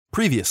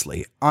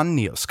Previously on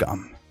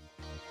Neoscum.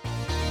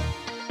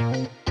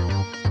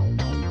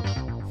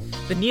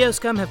 The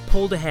Neoscum have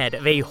pulled ahead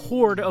of a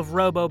horde of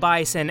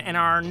Robo-Bison and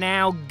are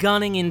now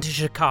gunning into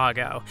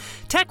Chicago.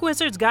 Tech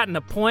Wizard's got an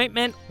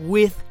appointment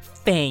with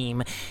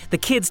fame. The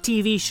kids'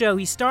 TV show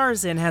he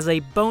stars in has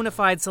a bona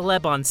fide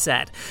celeb on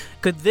set.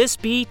 Could this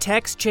be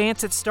Tech's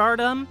chance at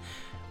stardom?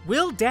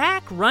 Will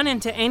Dak run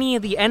into any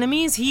of the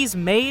enemies he's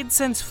made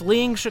since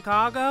fleeing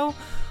Chicago?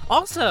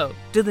 Also,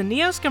 do the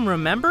Neoscum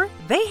remember?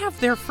 They have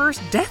their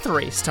first death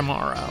race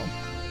tomorrow.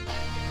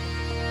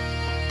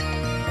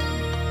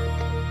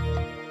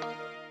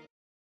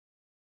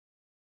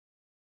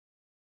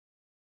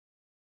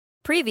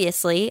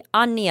 Previously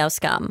on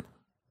Neoscum.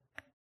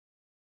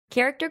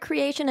 Character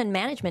creation and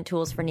management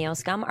tools for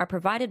Neoscum are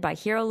provided by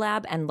Hero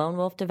Lab and Lone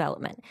Wolf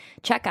Development.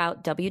 Check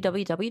out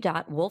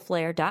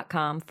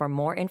www.wolflair.com for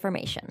more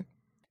information.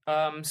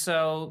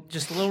 So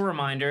just a little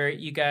reminder,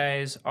 you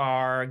guys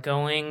are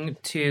going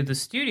to the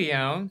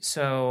studio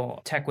so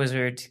Tech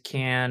Wizard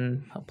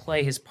can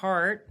play his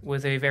part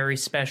with a very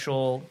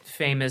special,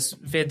 famous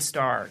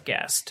VidStar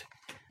guest,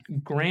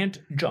 Grant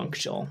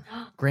Junktel.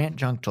 Grant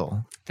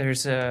Junktel.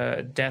 There's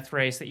a death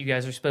race that you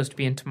guys are supposed to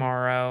be in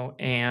tomorrow,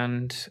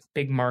 and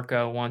Big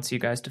Marco wants you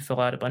guys to fill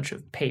out a bunch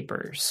of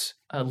papers,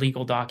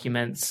 legal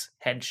documents,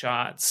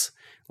 headshots,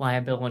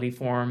 liability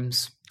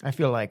forms. I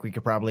feel like we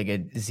could probably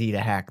get Z to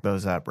hack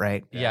those up,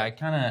 right? Yeah, I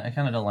kind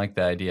of don't like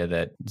the idea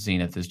that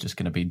Zenith is just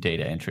going to be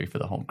data entry for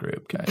the whole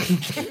group, guys.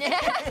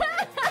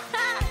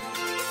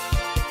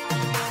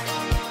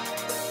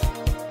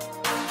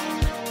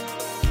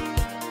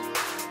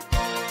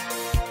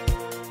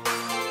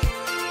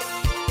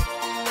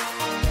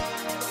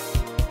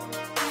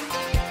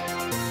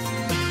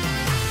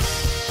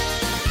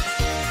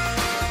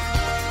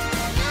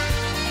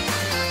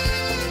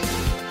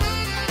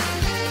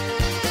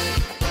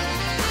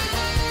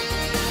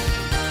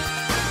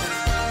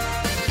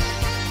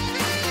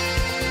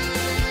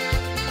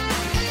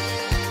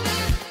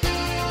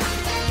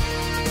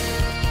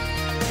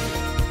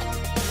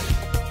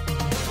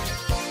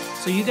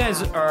 So you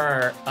guys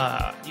are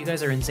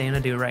in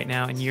Xanadu right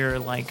now, and you're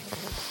like,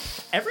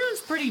 everyone's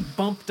pretty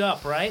bumped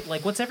up, right?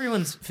 Like, what's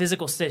everyone's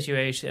physical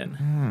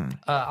situation?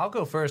 I'll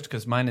go first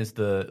because mine is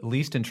the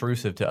least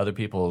intrusive to other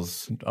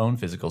people's own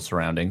physical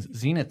surroundings.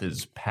 Zenith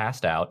is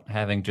passed out,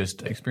 having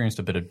just experienced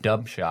a bit of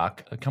dub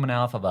shock, coming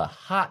off of a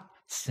hot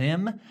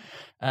sim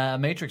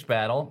Matrix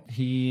battle.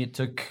 He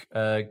took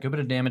a good bit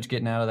of damage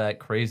getting out of that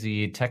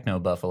crazy techno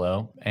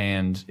buffalo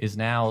and is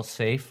now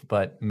safe,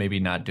 but maybe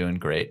not doing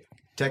great.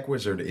 Tech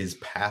Wizard is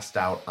passed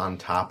out on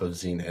top of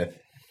Zenith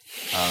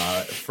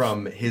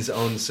from his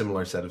own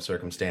similar set of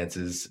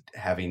circumstances,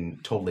 having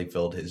totally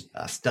filled his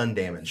stun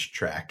damage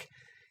track.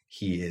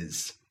 He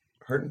is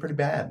hurting pretty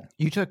bad.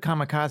 You took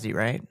Kamikaze,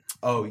 right?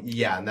 Oh,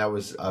 yeah, and that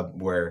was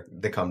where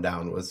the come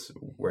down was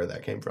where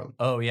that came from.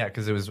 Oh, yeah,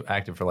 because it was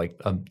active for like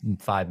a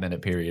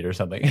 5-minute period or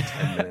something.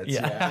 10 minutes,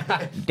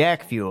 yeah.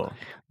 Dak Fuel,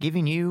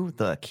 giving you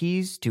the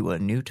keys to a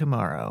new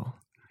tomorrow.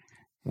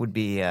 Would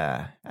be,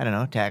 I don't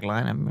know,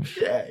 tagline.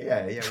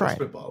 Yeah. Try We'll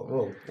spitball.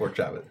 We'll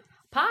workshop it.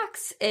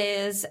 Pox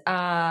is,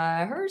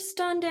 her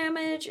stun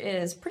damage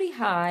is pretty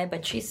high,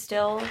 but she's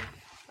still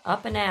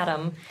up and at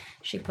him.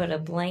 She put a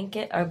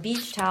blanket, or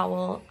beach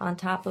towel on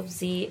top of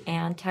Z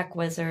and Tech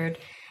Wizard,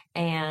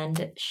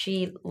 and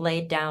she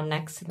laid down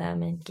next to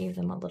them and gave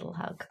them a little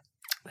hug.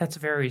 That's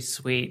very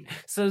sweet.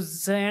 So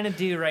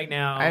Xanadu right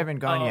now. I haven't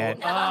gone yet.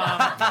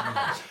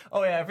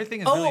 Oh, yeah,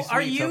 everything is really sweet.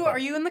 Are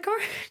you in the car?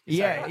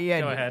 Yeah.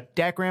 Go ahead.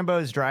 Dak Rambo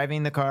is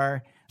driving the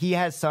car. He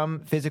has some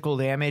physical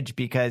damage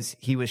because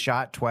he was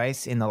shot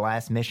twice in the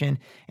last mission,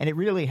 and it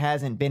really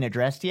hasn't been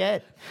addressed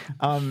yet.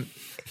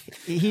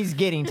 He's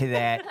getting to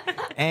that,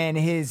 and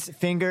his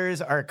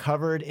fingers are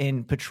covered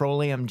in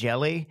petroleum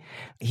jelly.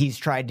 He's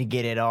tried to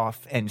get it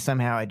off, and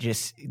somehow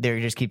there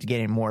just keeps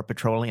getting more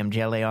petroleum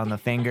jelly on the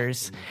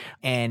fingers,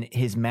 and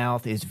his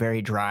mouth is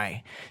very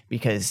dry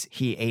because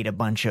he ate a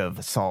bunch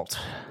of salt.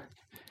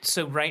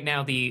 So right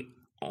now the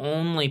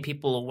only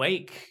people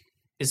awake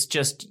is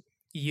just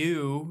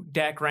you,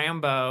 Dak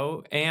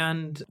Rambo,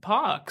 and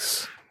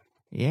Pox.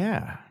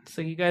 Yeah.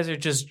 So you guys are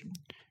just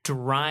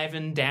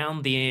driving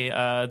down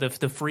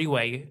the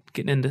freeway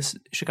getting into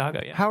Chicago.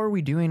 Yeah. How are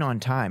we doing on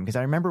time? Because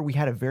I remember we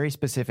had a very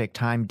specific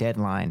time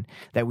deadline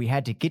that we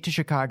had to get to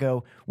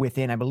Chicago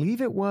within, I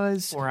believe it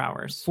was 4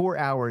 hours. 4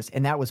 hours,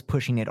 and that was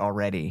pushing it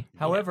already.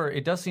 However,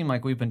 it does seem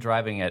like we've been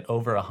driving at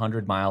over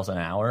 100 miles an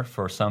hour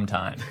for some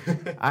time.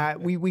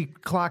 We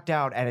clocked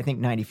out at, I think,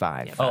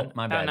 95.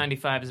 My About bad.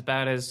 95 is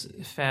about as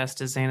fast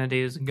as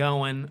Xanadu is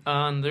going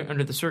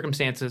under the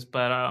circumstances,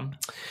 but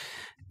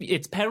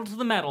it's pedal to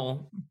the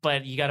metal,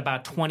 but you got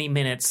about 20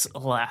 minutes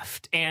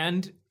left.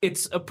 And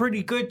it's a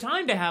pretty good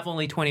time to have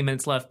only 20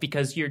 minutes left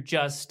because you're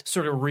just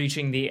sort of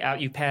reaching the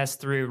out. You pass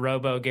through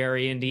Robo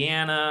Gary,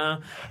 Indiana,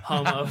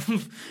 home of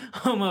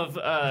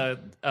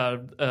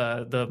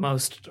the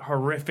most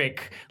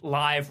horrific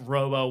live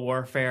Robo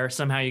warfare.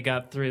 Somehow you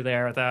got through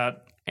there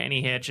without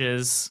any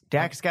hitches.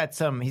 Dak's got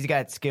he's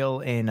got skill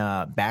in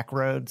back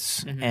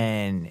roads,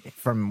 and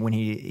from when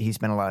he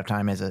spent a lot of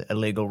time as a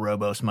illegal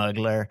robo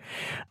smuggler.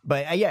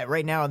 But yeah,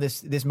 right now,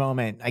 this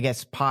moment, I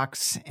guess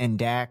Pox and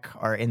Dak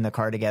are in the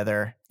car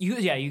together.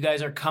 You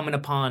guys are coming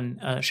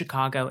upon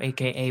Chicago,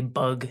 aka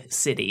Bug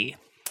City.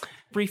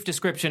 Brief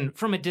description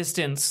from a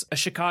distance.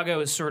 Chicago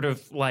is sort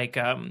of like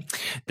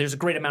there's a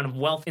great amount of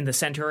wealth in the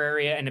center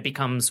area, and it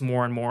becomes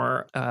more and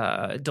more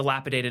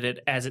dilapidated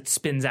as it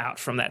spins out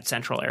from that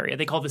central area.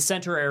 They call the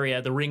center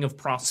area the Ring of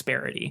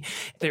Prosperity.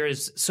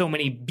 There's so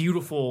many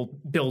beautiful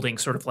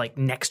buildings sort of like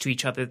next to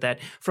each other that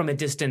from a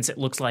distance it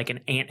looks like an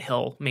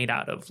anthill made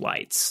out of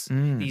lights.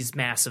 These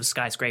massive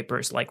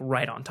skyscrapers like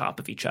right on top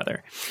of each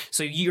other.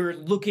 So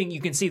you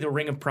can see the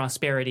Ring of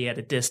Prosperity at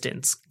a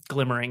distance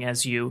glimmering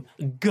as you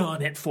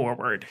gun it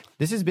forward.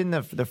 This has been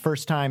the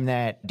first time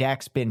that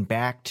Dak's been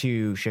back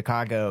to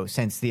Chicago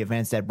since the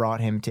events that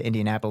brought him to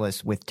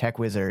Indianapolis with Tech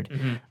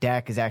Wizard.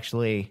 Dak is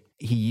actually,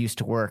 he used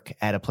to work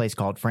at a place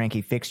called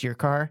Frankie Fix Your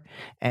Car,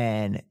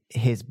 and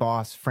his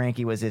boss,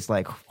 Frankie, was this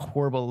like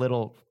horrible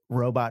little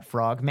robot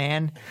frog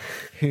man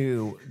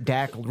who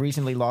Dak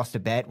recently lost a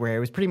bet where it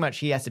was pretty much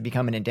he has to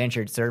become an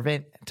indentured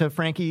servant to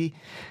Frankie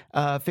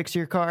Fix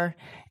Your Car.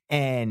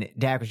 And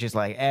Dak was just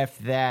like, F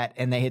that,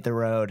 and they hit the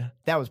road.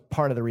 That was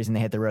part of the reason they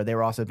hit the road. They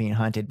were also being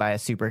hunted by a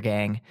super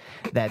gang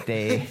that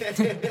they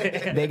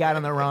got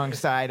on the wrong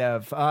side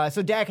of.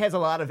 So Dak has a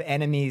lot of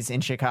enemies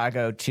in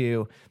Chicago,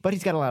 too, but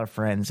he's got a lot of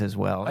friends as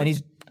well. And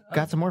he's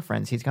got some more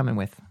friends he's coming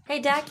with.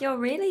 Hey, Dak, you're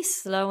really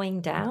slowing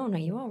down. Are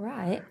you all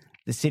right?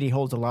 The city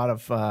holds a lot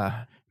of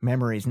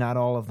memories, not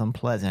all of them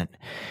pleasant.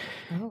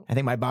 Oh. I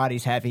think my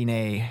body's having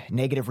a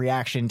negative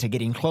reaction to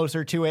getting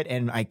closer to it,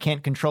 and I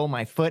can't control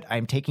my foot.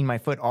 I'm taking my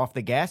foot off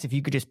the gas. If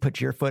you could just put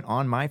your foot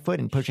on my foot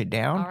and push it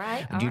down. All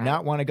right. I do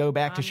not want to go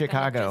back to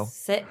Chicago.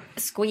 Just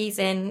squeeze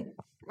in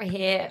right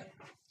here.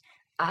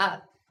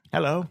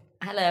 Hello.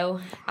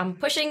 I'm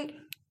pushing.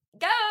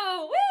 Go!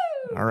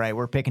 Woo! All right,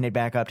 we're picking it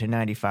back up to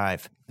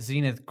 95.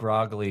 Zenith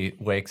groggily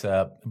wakes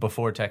up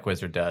before Tech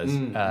Wizard does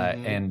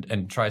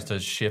and tries to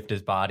shift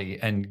his body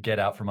and get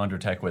out from under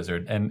Tech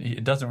Wizard. And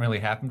it doesn't really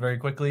happen very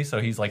quickly, so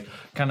he's like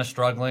kind of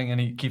struggling, and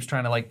he keeps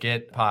trying to like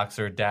get Pox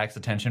or Dak's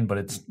attention, but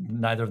it's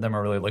neither of them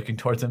are really looking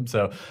towards him.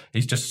 So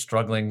he's just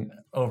struggling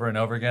over and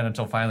over again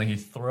until finally he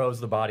throws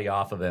the body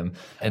off of him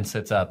and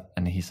sits up,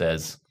 and he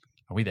says,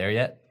 "Are we there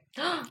yet?"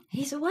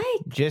 He's awake.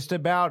 Just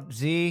about,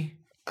 Z.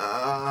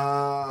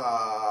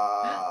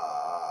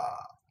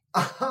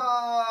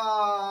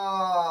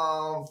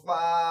 Oh,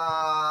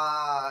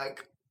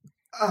 fuck.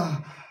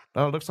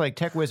 Well, it looks like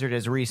Tech Wizard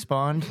has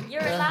respawned.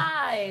 You're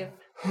alive.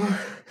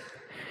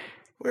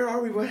 Where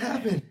are we? What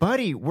happened?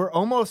 Buddy, we're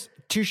almost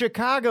to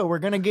Chicago. We're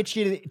going to get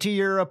you to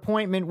your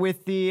appointment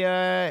with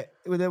the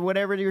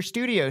whatever your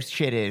studio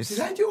shit is.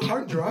 Did I do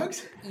hard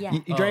drugs? Yeah.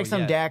 You drank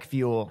some yeah. Dak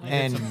Fuel, And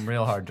and some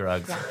real hard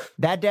drugs.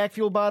 that Dak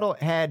Fuel bottle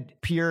had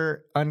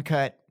pure,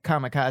 uncut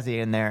kamikaze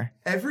in there.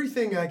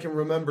 Everything I can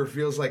remember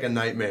feels like a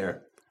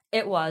nightmare.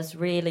 It was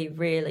really,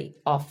 really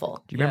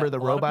awful. Do you remember Yeah, the a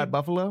lot of robot people-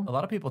 buffalo? A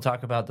lot of people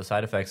talk about the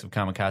side effects of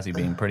kamikaze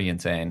being pretty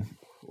insane.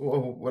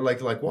 Whoa,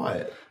 like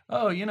what?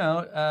 Oh,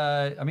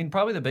 I mean,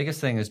 probably the biggest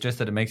thing is just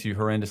that it makes you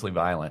horrendously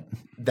violent.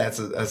 That's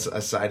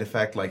a side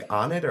effect, like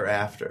on it or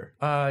after?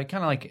 Kind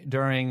of like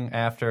during,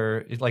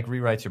 after, it like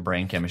rewrites your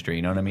brain chemistry,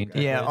 you know what I mean?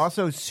 Yeah,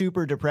 also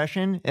super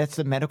depression. That's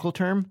the medical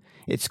term.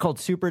 It's called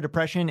super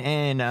depression,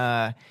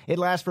 and it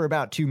lasts for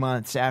about 2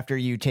 months after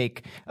you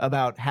take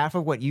about half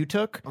of what you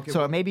took.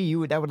 So maybe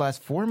that would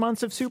last 4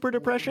 months of super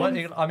depression.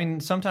 Well, I mean,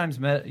 sometimes,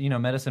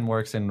 medicine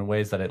works in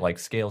ways that it like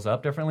scales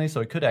up differently,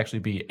 so it could actually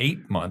be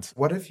 8 months.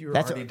 What if you were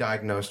That's already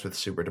diagnosed with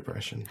super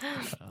depression?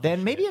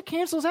 Then maybe it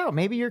cancels out.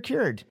 Maybe you're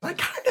cured. I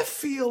kind of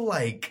feel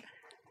like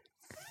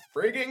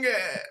frigging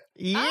it.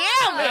 Yeah,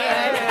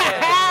 man.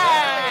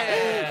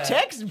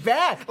 Tech's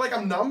back. Like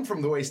I'm numb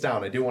from the waist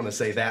down. I do want to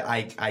say that.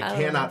 I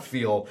cannot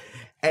feel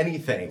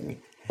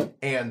anything,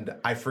 and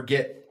I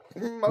forget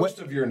most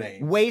of your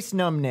name. Waist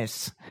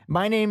numbness.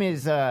 My name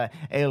is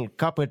El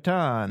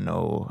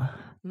Capitano.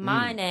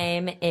 My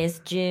name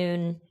is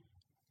June.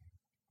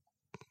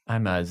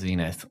 I'm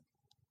Zenith.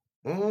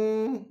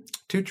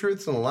 Two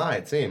truths and a lie,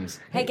 it seems.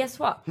 Hey, guess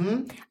what?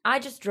 I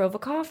just drove a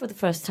car for the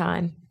first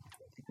time.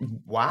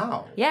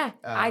 Wow. Yeah,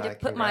 I just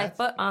put my congrats.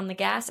 foot on the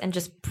gas and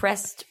just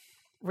pressed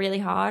really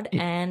hard,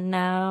 and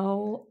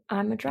now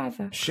I'm a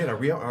driver. Shit, are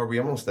we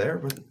almost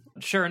there?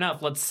 Sure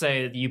enough, let's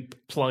say you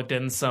plugged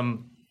in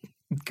some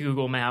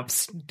Google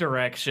Maps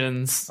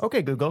directions.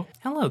 Okay, Google.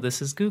 Hello,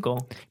 this is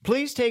Google.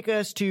 Please take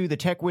us to the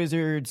Tech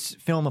Wizard's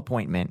film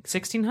appointment.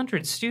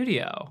 1600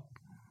 Studio.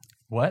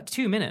 What?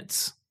 2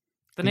 minutes.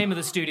 The name of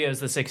the studio is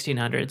the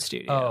 1600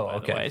 Studio. Oh, by the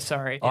okay. way.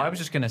 Sorry. Oh, I was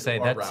just going to say,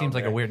 that around seems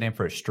like a there. weird name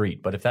for a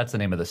street, but if that's the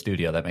name of the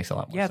studio, that makes a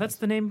lot more Yeah, sense. that's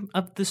the name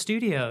of the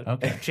studio.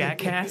 Okay.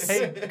 Jackass.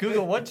 Hey,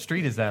 Google, what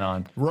street is that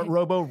on?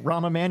 Robo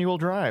Rama Manuel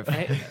Drive.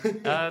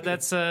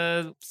 That's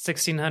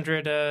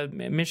 1600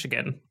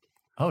 Michigan.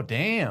 Oh,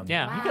 damn.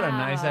 Yeah. You got a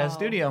nice-ass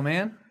studio,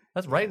 man.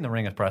 That's right in the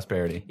Ring of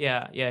Prosperity.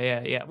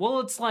 Yeah.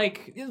 Well, it's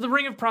like the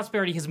Ring of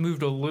Prosperity has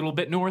moved a little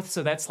bit north,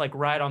 so that's like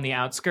right on the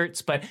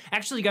outskirts. But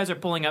actually, you guys are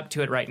pulling up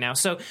to it right now.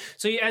 So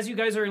as you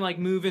guys are like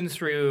moving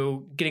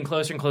through, getting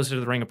closer and closer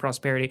to the Ring of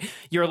Prosperity,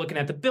 you're looking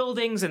at the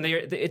buildings, and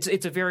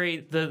it's a very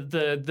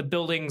the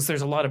buildings.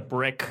 There's a lot of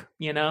brick.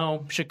 You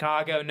know,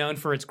 Chicago, known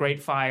for its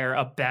Great Fire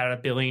about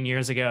 1 billion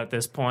years ago at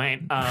this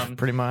point.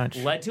 Pretty much.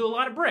 Led to a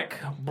lot of brick.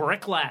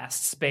 Brick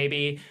lasts,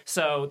 baby.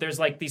 So there's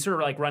like these sort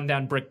of like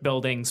rundown brick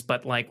buildings,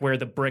 but like where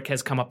the brick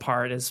has come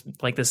apart is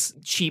like this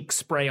cheap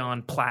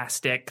spray-on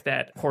plastic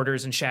that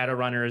hoarders and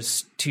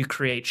shadowrunners to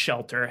create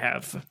shelter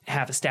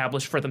have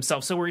established for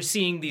themselves. So we're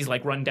seeing these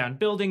like rundown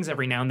buildings.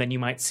 Every now and then you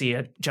might see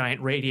a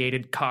giant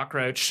radiated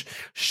cockroach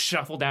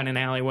shuffle down an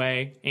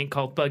alleyway. Ain't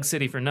called Bug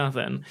City for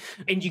nothing.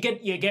 And you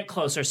get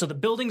closer. So the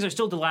buildings are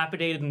still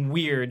dilapidated and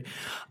weird,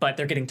 but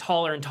they're getting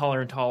taller and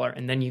taller and taller.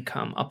 And then you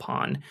come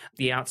upon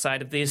the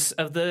outside of the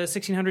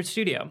 1600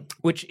 studio,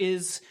 which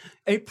is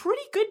a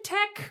pretty good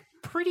tech,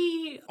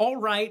 pretty all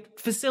right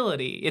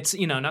facility. It's,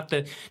 you know, not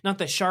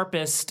the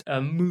sharpest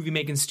movie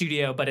making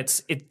studio, but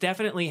it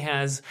definitely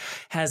has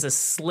a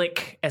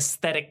slick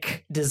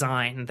aesthetic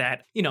design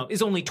that, you know,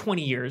 is only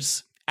 20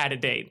 years out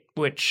of date,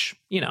 which,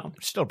 you know,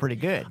 Still pretty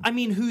good. I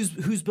mean,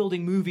 who's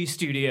building movie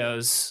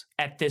studios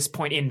at this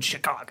point in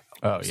Chicago?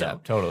 Oh, yeah,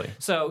 totally.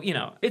 So, you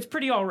know, it's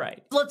pretty all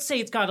right. Let's say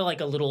it's got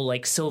a little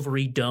like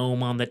silvery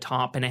dome on the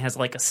top, and it has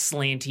like a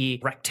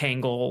slanty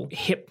rectangle,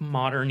 hip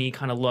modern-y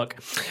kind of look.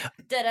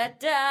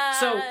 Da-da-da,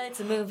 So-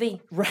 it's a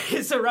movie.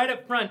 Right, so right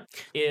up front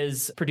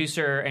is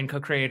producer and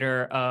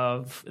co-creator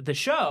of the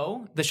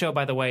show. The show,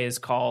 by the way, is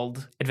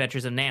called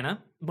Adventures of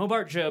Nana.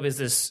 Mobart Job is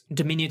this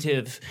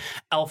diminutive,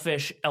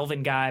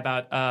 elven guy,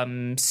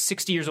 about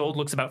 60 years old,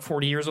 looks about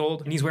 40 years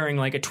old. And he's wearing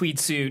like a tweed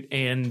suit,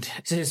 and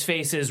his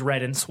face is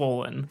red and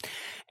swollen.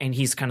 And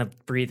he's kind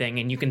of breathing,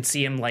 and you can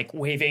see him like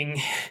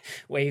waving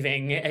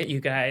at you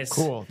guys.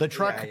 Cool. The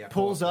truck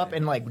pulls up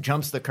and like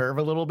jumps the curb,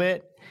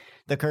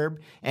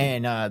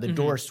 and the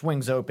door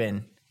swings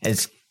open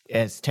as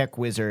Tech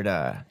Wizard.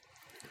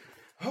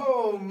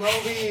 Oh,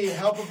 Moby,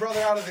 help a brother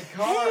out of the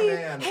car,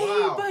 man.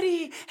 Wow.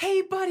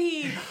 Hey,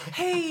 buddy.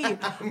 Hey.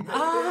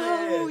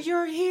 Oh,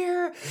 you're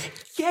here.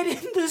 Get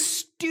in the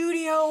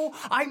studio.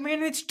 I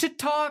managed to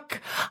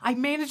talk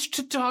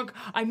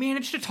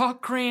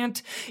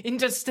Grant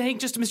into staying,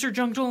 just Mr.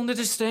 Jungle into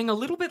just staying a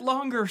little bit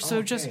longer.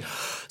 So just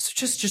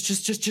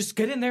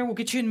get in there. We'll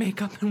get you in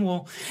makeup, and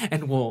we'll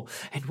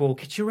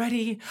get you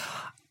ready.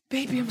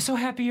 Baby, I'm so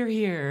happy you're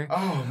here.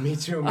 Oh, me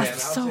too, man. I'm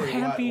so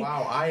happy.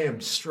 Wow, I am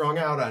strung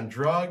out on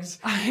drugs,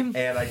 and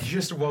I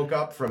just woke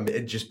up from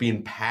it just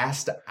being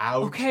passed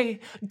out. Okay,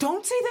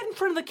 don't say that in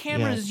front of the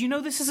cameras. Yeah. You know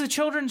this is a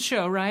children's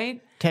show,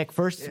 right? Tech,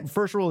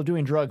 first rule of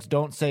doing drugs,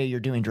 don't say you're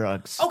doing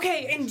drugs.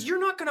 Okay, and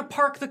you're not going to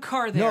park the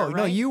car there,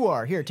 No, right? you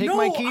are. Here, take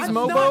my keys, I'm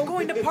Mobo. not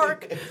going to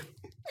park.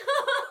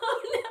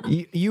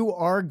 You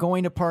are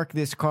going to park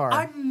this car.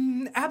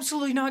 I'm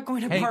absolutely not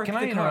going to Hey, park can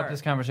the I interrupt car.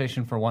 this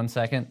conversation for 1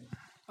 second?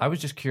 I was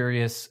just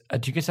curious. Do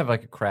you guys have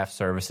like a craft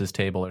services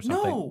table or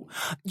something? No,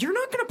 you're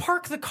not going to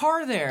park the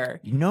car there.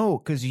 No,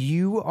 because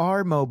you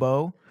are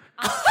Mobo.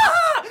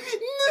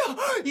 No!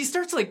 He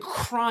starts like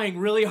crying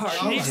really hard.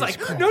 And he's like,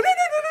 no,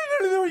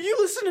 you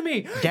listen to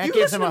me. Dad You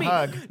gives listen him to a me.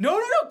 hug. No.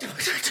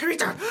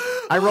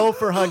 I roll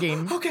for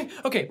hugging.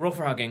 Okay, roll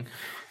for hugging.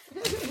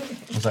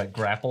 Was that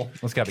grapple?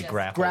 It's got to be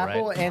grapple,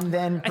 Grapple right? and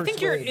then I think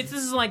persuade. this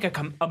is like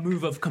a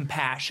move of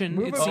compassion.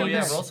 Move it of Oh, seems.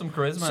 yeah, roll some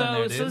charisma in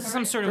there, dude. So this is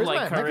some sort of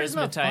like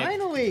charisma type.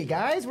 Finally,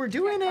 guys, we're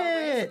doing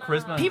it.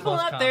 Charisma and People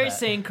close out there combat.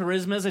 saying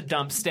charisma is a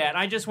dump stat.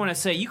 I just want to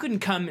say you can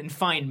come and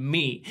find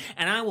me,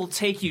 and I will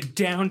take you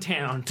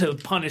downtown to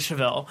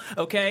Punishville.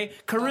 Okay,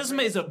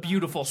 charisma is a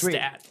beautiful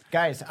stat.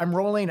 Guys, I'm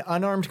rolling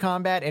unarmed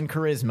combat and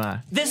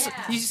charisma.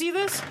 You see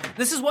this?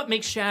 This is what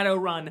makes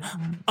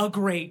Shadowrun a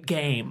great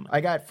game.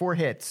 I got 4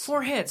 hits.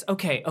 4 hits.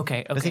 Okay.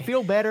 Does he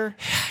feel better?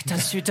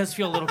 It does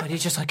feel a little bit.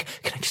 He's just like,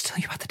 can I just tell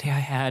you about the day I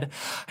had?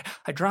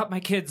 I dropped my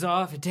kids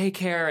off at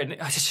daycare,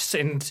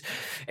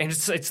 and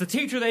it's the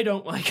teacher they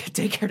don't like at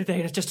daycare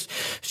today. It's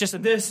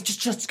just this.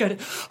 Just good.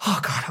 Oh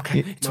God. Okay.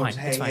 It's fine.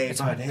 Hey,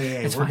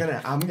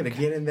 I'm gonna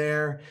get in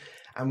there.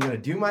 I'm gonna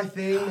do my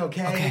thing.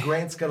 Okay.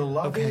 Grant's gonna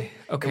love it.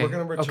 Okay. And we're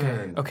gonna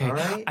return. Okay. All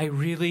right. I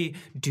really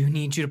do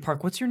need you to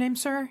park. What's your name,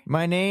 sir?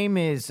 My name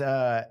is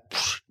the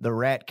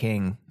Rat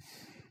King.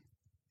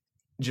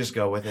 Just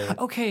go with it.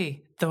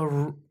 Okay.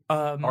 The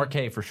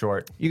RK for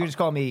short. You can just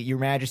call me Your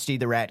Majesty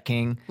the Rat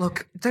King.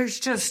 Look, there's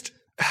just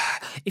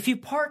if you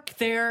park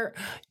there,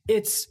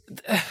 it's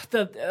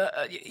the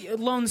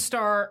Lone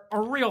Star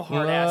are real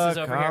hard asses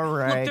Look, over here. all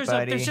right, Look,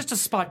 buddy. there's just a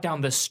spot down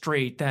the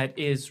street that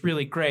is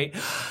really great.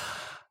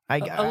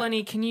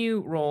 Eleni, can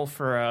you roll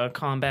for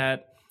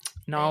combat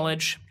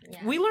knowledge? Yeah.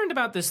 We learned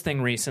about this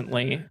thing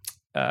recently.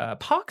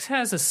 Pox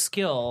has a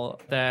skill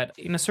that,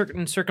 in a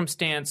certain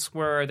circumstance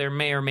where there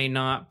may or may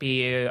not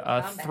be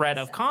a threat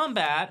of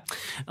combat,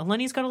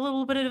 Eleni's got a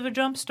little bit of a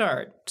jump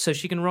start, so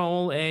she can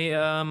roll a.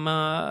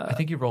 I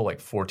think you roll like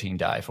 14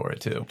 die for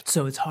it too.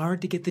 So it's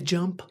hard to get the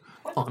jump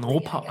on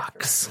old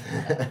Pox.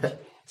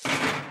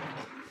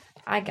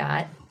 I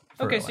got.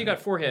 Okay, so you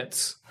got 4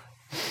 hits.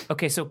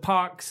 Okay, so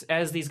Pox,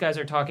 as these guys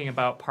are talking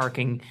about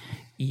parking,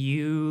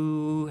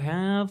 you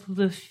have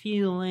the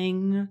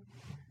feeling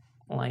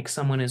like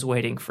someone is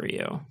waiting for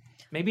you.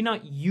 Maybe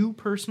not you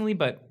personally,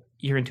 but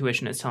your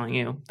intuition is telling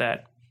you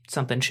that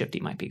something shifty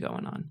might be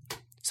going on.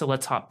 So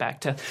let's hop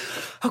back to.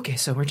 Okay,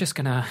 so we're just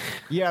gonna.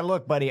 Yeah,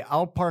 look, buddy,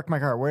 I'll park my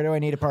car. Where do I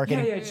need to park it?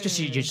 Yeah, it's just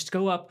you just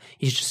go up.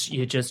 You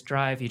just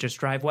drive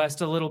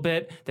west a little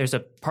bit. There's a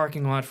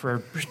parking lot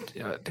for.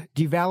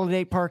 Do you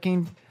validate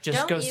parking? Just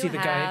Don't go you see the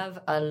guy. have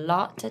a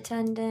lot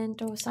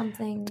attendant or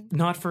something?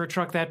 Not for a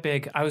truck that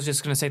big. I was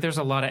just gonna say there's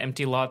a lot of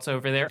empty lots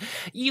over there.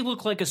 You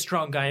look like a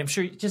strong guy. I'm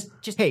sure. Just.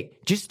 Hey,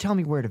 just tell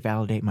me where to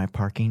validate my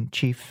parking,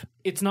 Chief.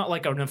 It's not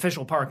like an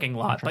official parking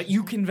lot, but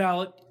you can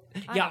validate.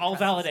 Yeah, I'll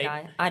validate.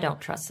 I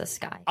don't trust this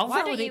guy. I'll Why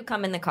don't validate- you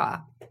come in the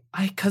car?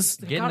 Because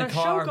Get in got the a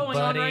car, show going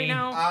on buddy. right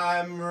now.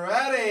 I'm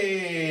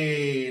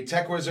ready.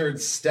 Tech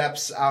Wizard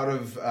steps out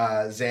of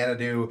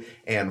Xanadu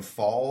and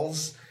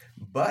falls,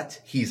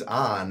 but he's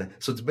on,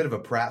 so it's a bit of a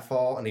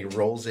pratfall, and he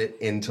rolls it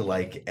into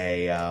like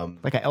a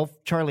Like a Elf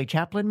Charlie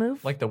Chaplin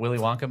move? Like the Willy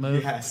Wonka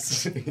move?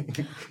 yes.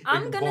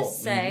 I'm gonna Well,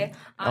 say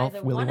Elf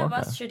either Willy one of Wonka.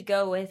 us should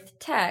go with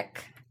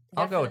Tech.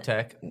 I'll go with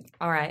Tech.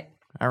 All right,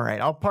 All right,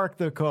 I'll park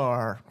the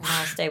car. and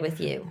I'll stay with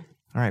you.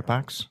 All right,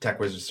 Box. Tech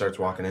Wizard starts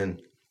walking in.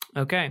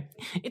 Okay,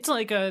 it's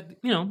like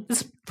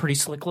this pretty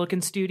slick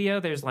looking studio.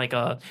 There's like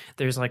a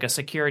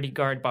security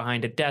guard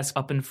behind a desk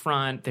up in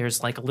front.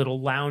 There's like a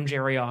little lounge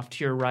area off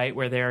to your right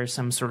where there are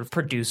some sort of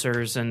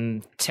producers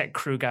and tech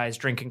crew guys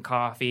drinking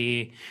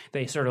coffee.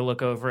 They sort of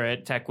look over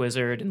at Tech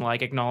Wizard and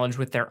like acknowledge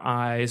with their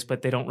eyes,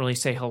 but they don't really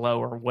say hello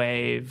or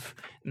wave.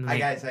 And Hi they-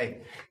 guys,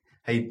 hey,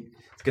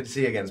 it's good to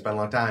see you again. It's been a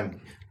long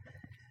time.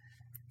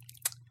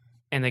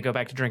 and they go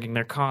back to drinking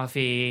their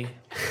coffee.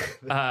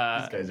 These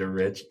guys are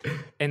rich.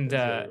 And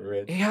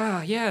rich.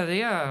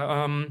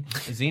 yeah.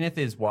 Zenith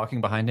is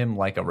walking behind him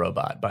like a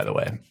robot, by the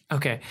way.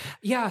 Okay.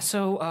 Yeah,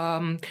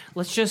 so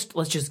let's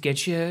just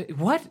get you.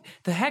 What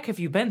the heck have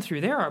you been through?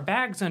 There are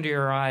bags under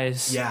your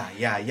eyes.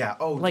 Yeah.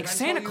 Oh, Like did I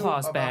Santa tell you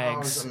Claus about how I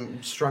bags.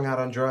 was, strung out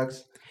on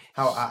drugs.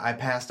 How I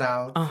passed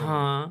out.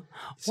 Uh-huh.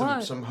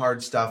 What? Some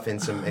hard stuff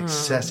and some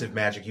excessive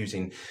magic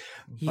using.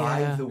 By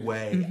Yeah. the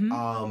way,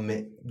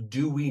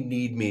 do we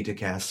need me to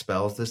cast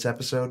spells this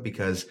episode?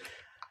 Because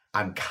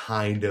I'm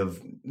kind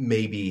of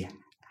maybe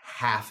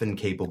half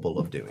incapable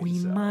of doing We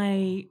so.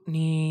 might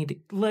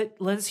need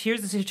let's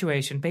here's the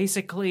situation.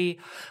 Basically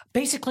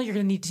you're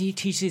gonna need to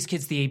teach these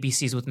kids the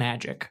ABCs with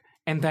magic.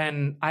 And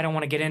then I don't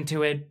want to get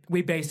into it.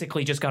 We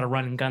basically just gotta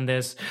run and gun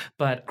this.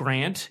 But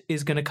Grant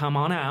is gonna come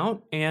on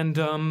out and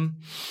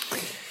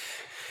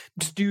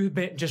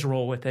just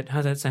roll with it.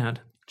 How's that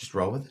sound? Just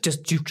roll with it.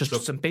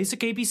 Just some basic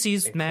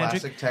ABCs with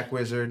magic. Classic Tech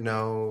Wizard,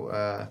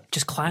 no,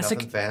 Just classic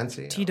nothing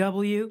fancy.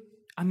 TW.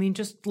 I mean,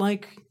 just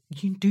like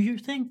you do your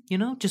thing,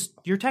 just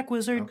your Tech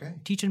Wizard Okay.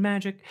 teaching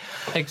magic.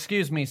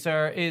 Excuse me,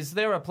 sir. Is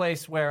there a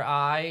place where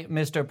I,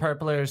 Mr.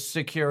 Purpler's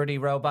security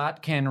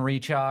robot, can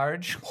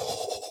recharge?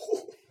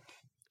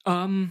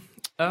 And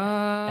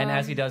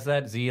as he does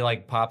that, Z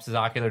like pops his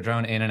ocular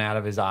drone in and out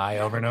of his eye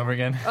over and over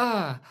again.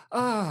 Yeah,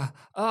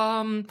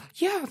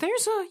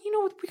 there's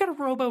we got a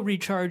robo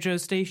recharge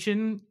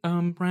station,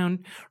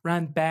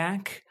 round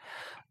back.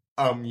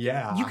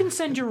 Yeah. You can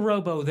send your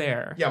robo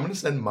there. Yeah, I'm gonna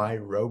send my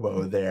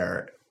robo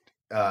there.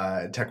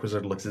 Tech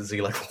Wizard looks at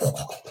Z like,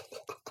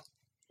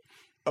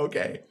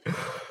 okay.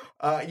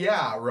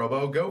 Yeah,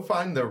 Robo, go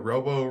find the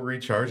Robo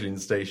recharging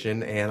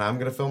station, and I'm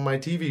gonna film my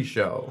TV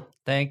show.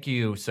 Thank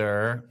you,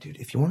 sir. Dude,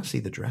 if you want to see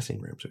the dressing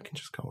rooms, we can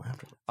just go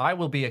afterwards. I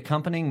will be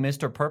accompanying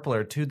Mr.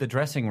 Purpler to the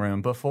dressing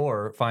room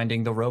before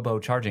finding the robo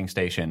charging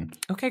station.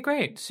 Okay,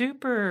 great.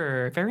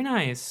 Super. Very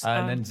nice.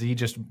 And then Z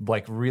just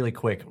like really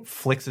quick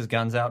flicks his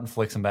guns out and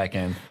flicks them back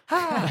in.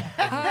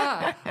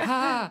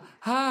 Ha.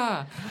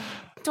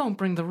 Don't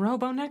bring the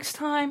robo next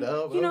time.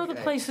 Oh, You know the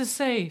okay. place is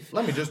safe.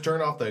 Let me just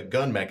turn off the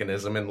gun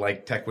mechanism, and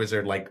like Tech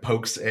Wizard like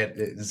pokes at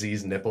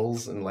Z's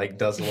nipples and like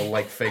does a little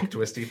like fake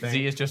twisty thing.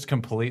 Z is just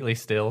completely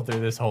still through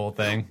this whole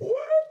thing.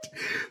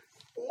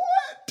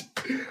 What?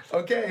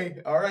 Okay,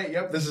 all right.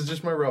 Yep, this is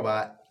just my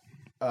robot.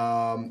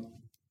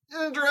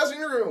 Dressing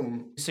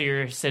room. So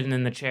you're sitting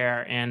in the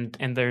chair, and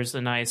there's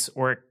a nice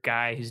orc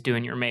guy who's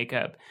doing your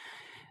makeup.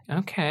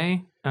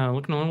 Okay,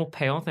 looking a little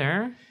pale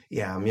there.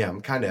 Yeah,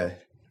 I'm kind of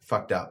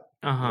fucked up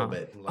a little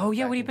bit. Oh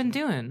yeah, what have you been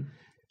doing?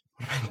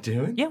 What have I been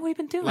doing? Yeah, what have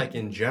you been doing? Like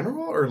in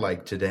general or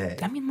like today?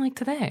 I mean, like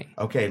today.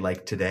 Okay,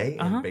 like today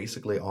and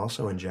basically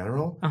also in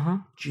general.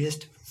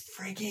 Just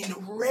freaking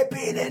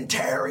ripping and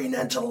tearing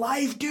into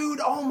life, dude.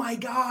 Oh my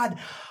god.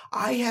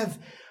 I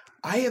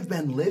have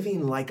been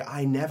living like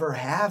I never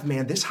have,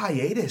 man. This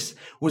hiatus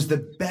was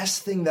the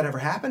best thing that ever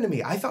happened to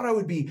me. I thought I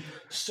would be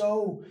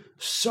so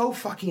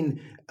fucking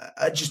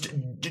just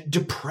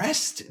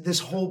depressed this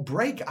whole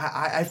break.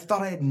 I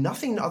thought I had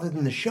nothing other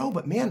than the show,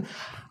 but man,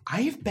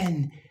 I've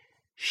been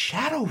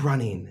shadow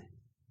running.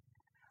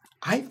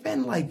 I've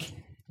been like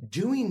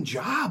doing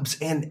jobs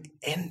and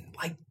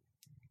like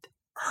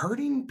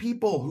hurting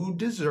people who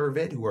deserve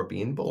it, who are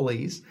being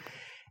bullies.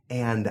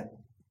 And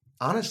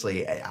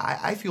honestly,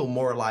 I feel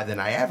more alive than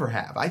I ever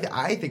have.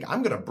 I think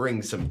I'm going to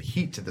bring some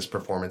heat to this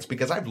performance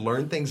because I've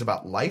learned things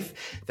about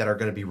life that are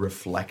going to be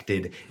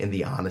reflected in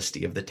the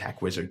honesty of the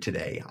Tech Wizard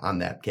today on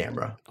that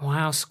camera.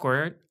 Wow,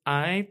 Squirt.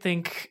 I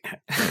think.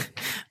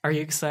 Are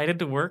you excited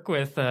to work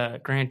with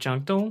Grant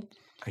Junkdale?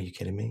 Are you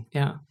kidding me?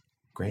 Yeah.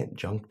 Grant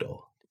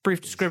Junkdale.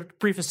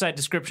 Brief aside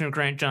description of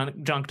Grant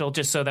Junkdale,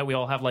 just so that we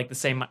all have like the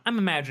same. I'm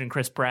imagining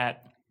Chris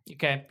Pratt.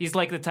 Okay, he's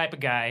like the type of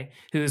guy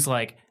who's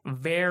like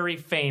very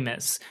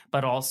famous,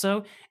 but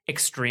also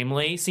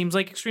seems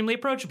like extremely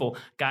approachable.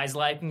 Guys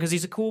like him because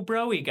he's a cool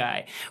broy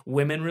guy.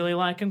 Women really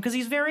like him because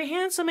he's very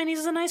handsome and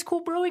he's a nice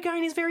cool broy guy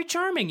and he's very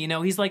charming. You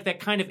know, he's like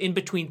that kind of in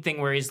between thing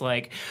where he's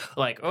like,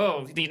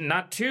 oh, he's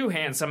not too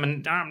handsome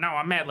and no,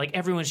 I'm mad. Like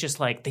everyone's just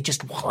like they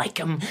just like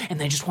him and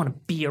they just want to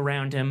be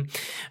around him.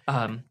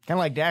 Kind of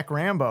like Dak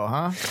Rambo,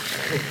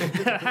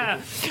 huh?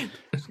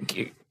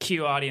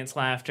 Cue audience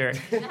laughter.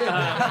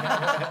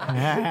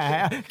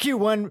 Cue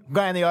one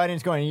guy in the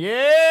audience going,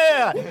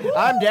 "Yeah,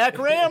 I'm Dak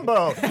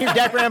Rambo."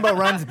 Dak Rambo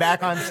runs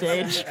back on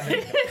stage.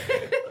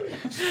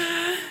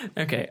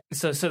 Okay,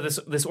 so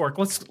this orc.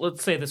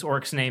 Let's say this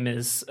orc's name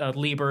is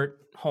Liebert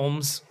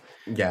Holmes.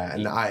 Yeah,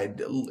 and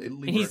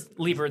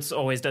Liebert's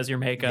always does your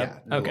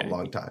makeup. Yeah, okay,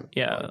 long time.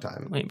 Yeah, long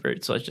time.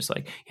 Liebert. So it's just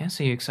like, yeah.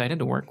 So you excited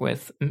to work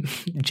with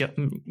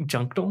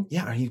Junkdale?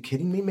 Yeah, are you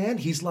kidding me, man?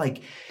 He's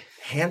like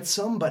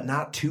handsome, but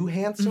not too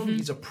handsome.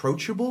 He's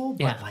approachable,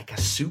 but like a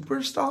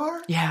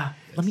superstar. Yeah.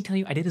 Let me tell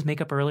you, I did his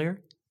makeup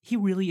earlier. He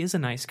really is a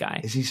nice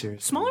guy. Is he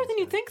serious? Smaller than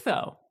you think,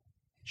 though.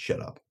 Shut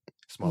up.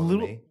 Smaller than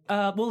me?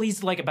 Well,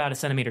 he's like about a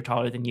centimeter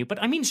taller than you,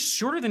 but I mean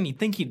shorter than you'd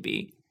think he'd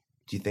be.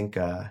 Do you think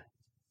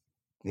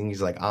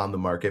he's like on the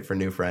market for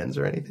new friends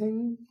or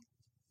anything?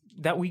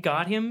 That we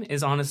got him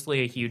is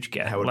honestly a huge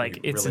get. That would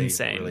like be it's really,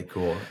 insane. Really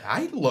cool.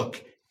 I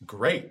look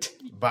great,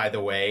 by the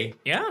way.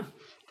 Yeah.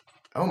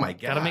 Oh my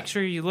god. Gotta make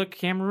sure you look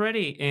camera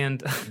ready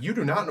and You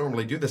do not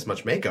normally do this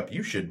much makeup.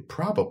 You should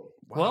probably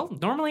Well,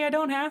 normally I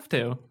don't have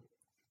to.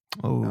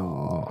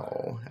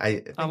 Oh,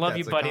 I love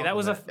you, buddy. That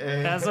was a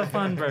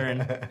fun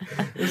burn.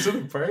 Is it a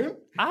burn?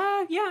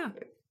 Yeah.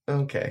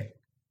 Okay.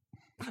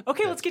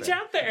 Okay, let's get you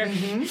out there.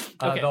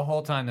 Okay. The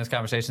whole time this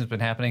conversation's been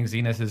happening,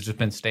 Zenith has just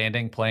been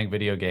standing playing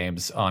video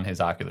games on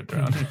his ocular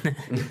drone.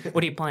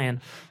 What are you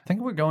playing? I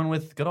think we're going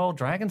with good old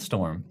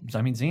Dragonstorm.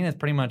 I mean, Zenith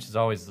pretty much is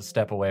always a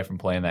step away from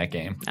playing that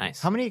game. Nice.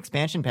 How many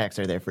expansion packs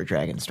are there for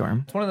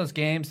Dragonstorm? It's one of those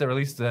games that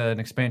releases an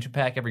expansion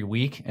pack every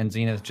week, and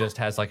Zenith just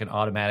has like an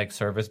automatic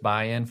service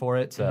buy-in for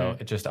it, so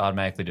it just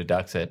automatically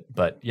deducts it.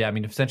 But yeah, I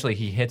mean, essentially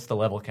he hits the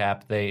level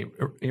cap, they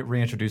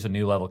reintroduce a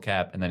new level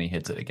cap, and then he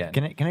hits it again.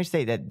 Can I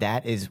say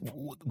that is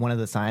one of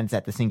the signs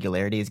that the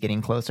singularity is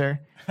getting closer?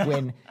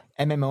 When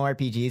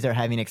MMORPGs are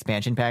having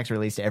expansion packs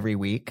released every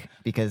week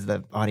because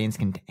the audience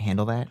can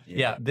handle that?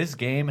 Yeah, this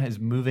game is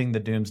moving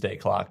the doomsday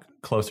clock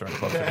closer and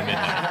closer to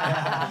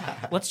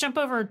midnight. Let's jump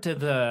over to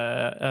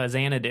the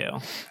Xanadu.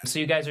 So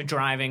you guys are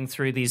driving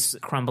through these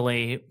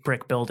crumbly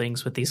brick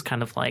buildings with these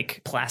kind of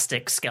like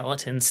plastic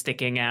skeletons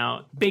sticking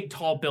out. Big,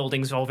 tall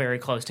buildings all very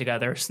close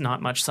together. It's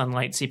not much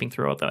sunlight seeping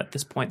through, although at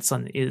this point the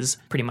sun is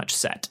pretty much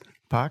set.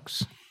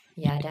 Pox,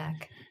 Yeah,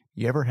 Dak.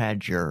 you ever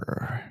had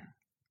your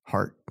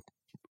heart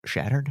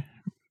shattered?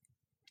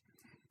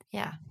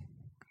 Yeah.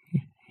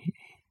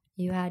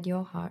 You had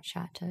your heart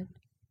shattered.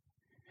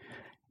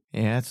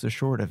 Yeah, that's the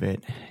short of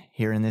it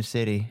here in this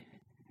city.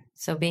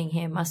 So being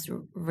here must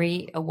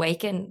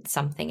reawaken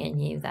something in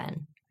you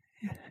then.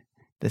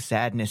 The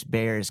sadness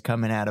bears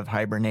coming out of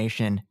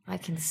hibernation. I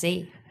can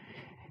see.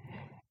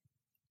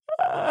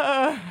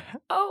 Uh,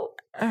 Oh,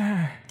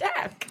 uh,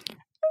 Dak.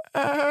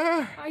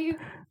 uh, Are you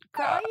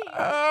crying?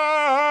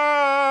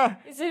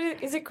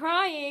 Is it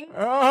crying?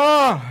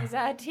 Is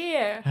that a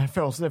tear?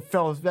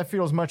 That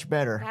feels much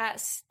better.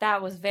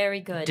 That was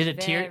very good. Did a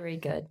tear- Very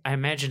good. I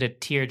imagined a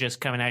tear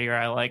just coming out of your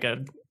eye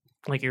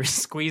like you're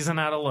squeezing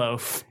out a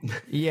loaf.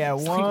 Yeah,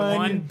 like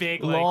one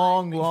big, like-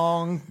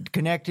 long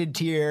connected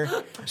tear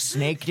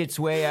snaked its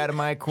way out of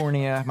my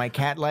cornea, my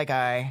cat-like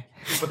eye.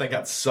 But they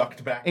got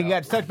sucked back It up.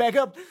 got sucked back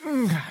up.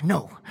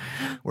 No,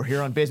 we're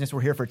here on business.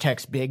 We're here for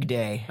Tech's big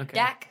day. Okay.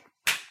 Dak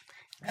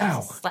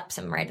Ow. slaps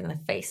him right in the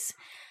face.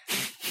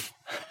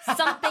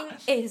 Something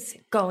is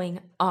going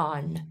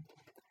on.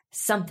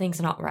 Something's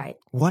not right.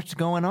 What's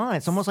going on?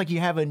 It's almost like you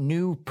have a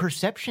new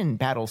perception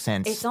battle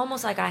sense. It's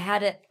almost like I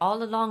had it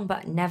all along,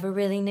 but never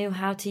really knew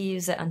how to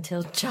use it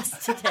until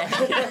just today.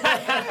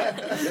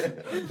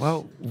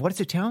 Well, what's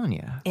it telling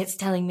you? It's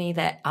telling me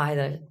that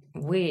either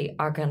we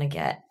are going to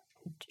get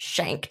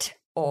shanked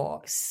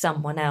or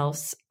someone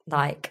else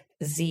like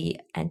Z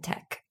and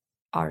Tech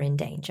are in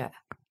danger.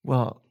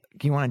 Well,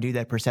 do you want to do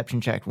that perception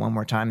check one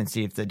more time and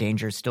see if the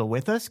danger is still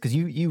with us? Because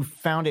you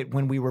found it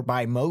when we were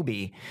by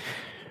Moby.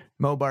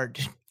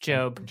 Mobart,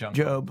 Job.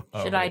 Job.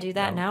 Should I do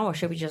that now, or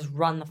should we just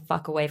run the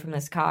fuck away from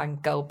this car and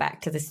go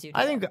back to the studio?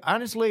 I think,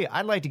 honestly,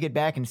 I'd like to get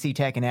back and see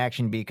Tech in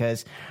action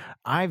because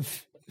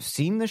I've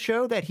seen the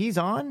show that he's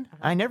on.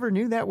 I never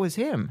knew that was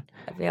him.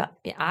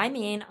 I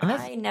mean,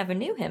 I never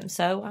knew him,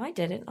 so I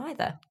didn't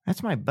either.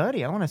 That's my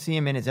buddy. I want to see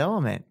him in his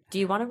element. Do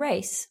you want to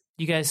race?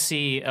 You guys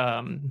see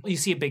you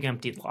see a big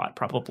empty lot,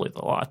 probably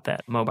the lot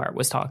that Mobart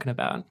was talking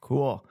about.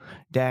 Cool.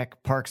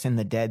 Dak parks in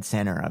the dead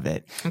center of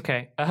it.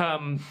 Okay.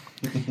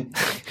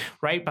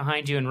 Right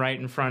behind you and right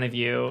in front of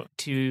you,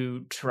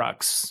 2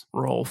 trucks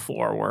roll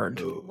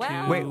forward.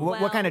 Well, Wait,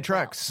 what kind of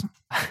trucks?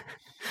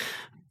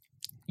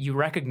 You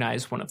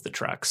recognize one of the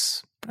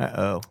trucks.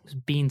 Uh-oh. It was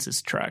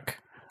Beans' truck.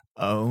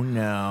 Oh,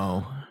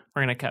 no.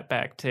 We're going to cut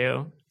back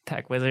to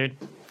Tech Wizard.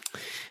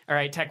 All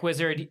right, Tech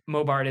Wizard,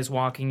 Mobart is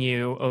walking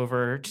you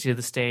over to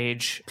the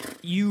stage.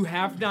 You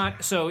have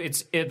not, so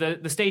the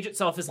stage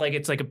itself is like,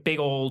 it's like a big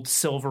old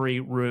silvery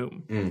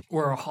room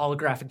where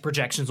holographic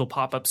projections will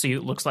pop up so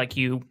it looks like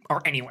you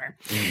are anywhere.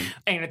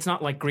 And it's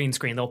not like green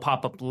screen, they'll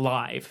pop up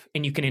live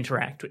and you can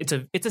interact.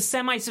 It's a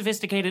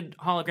semi-sophisticated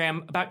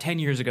hologram. About 10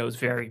 years ago, it was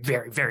very,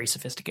 very, very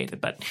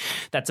sophisticated, but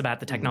that's about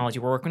the technology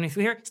we're working with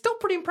here. Still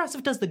pretty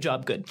impressive, does the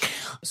job good.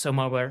 So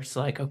Mobart's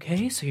like,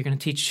 okay, so you're going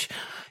to teach,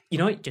 you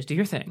know what, just do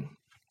your thing.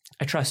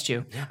 I trust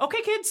you. Yeah.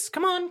 Okay, kids,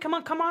 come on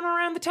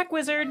around the Tech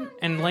Wizard.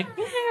 And like,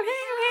 the Tech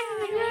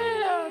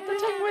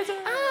Wizard.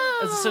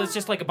 Oh. So it's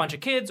just like a bunch of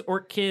kids,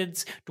 orc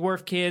kids,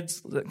 dwarf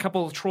kids, a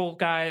couple of troll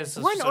guys.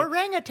 One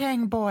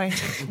orangutan boy.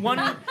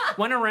 one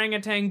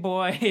orangutan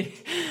boy.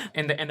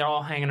 And they're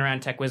all hanging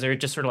around Tech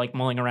Wizard, just sort of like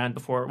mulling around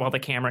while the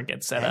camera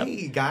gets set up.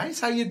 Hey, guys,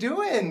 how you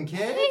doing,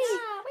 kids?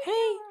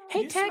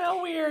 Hey, You Tech.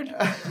 smell weird.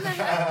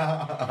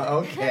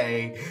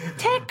 Okay.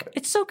 Tech,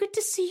 it's so good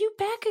to see you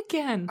back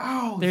again.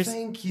 Oh,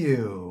 thank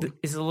you.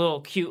 Is a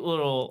little cute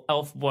little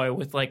elf boy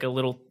with like a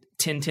little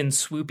Tintin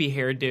swoopy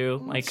hairdo.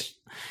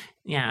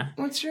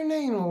 What's your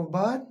name, little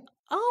bud?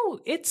 Oh,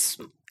 it's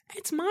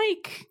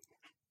Mike.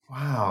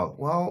 Wow.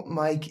 Well,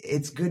 Mike,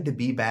 it's good to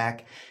be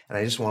back. And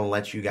I just want to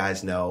let you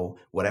guys know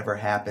whatever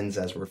happens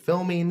as we're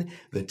filming,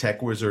 the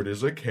Tech Wizard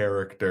is a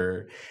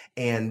character.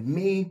 And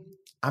me,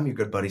 I'm your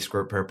good buddy,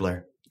 Squirt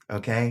Purpler.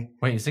 Okay?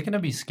 Wait, is it going to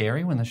be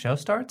scary when the show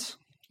starts?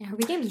 Are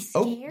we gonna be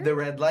scared? Oh, the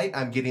red light.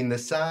 I'm getting the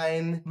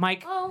sign.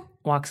 Mike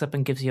walks up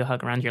and gives you a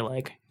hug around your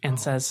leg and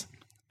says,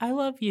 I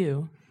love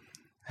you.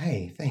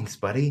 Hey, thanks,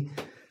 buddy.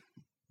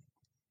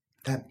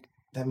 That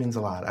means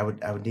a lot. I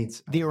would need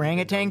The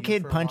orangutan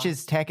kid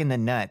punches Tech in the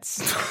nuts.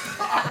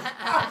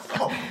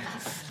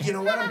 You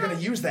know what? I'm going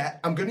to use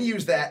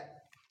that.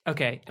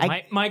 Okay.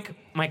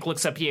 Mike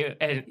looks up at you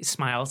and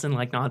smiles and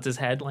like nods his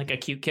head like a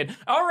cute kid.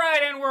 All right,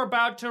 and we're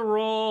about to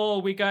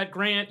roll. We got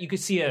Grant. You can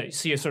see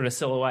a sort of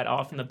silhouette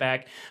off in the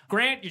back.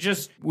 Grant,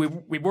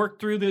 we worked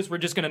through this. We're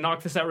just gonna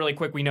knock this out really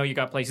quick. We know you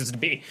got places to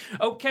be.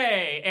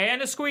 Okay,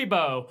 and a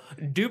squeebo,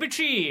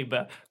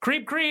 dooba-cheeb,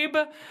 creep,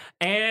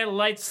 and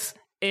lights,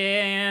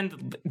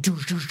 and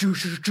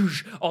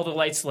all the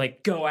lights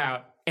like go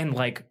out and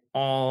like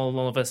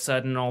all of a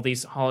sudden all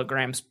these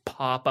holograms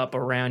pop up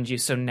around you,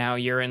 so now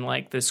you're in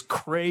like this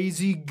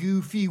crazy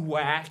goofy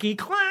wacky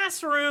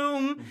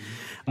classroom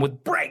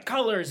with bright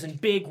colors and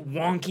big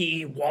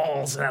wonky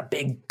walls and a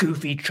big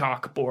goofy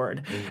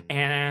chalkboard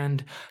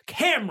and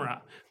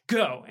camera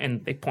go,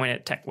 and they point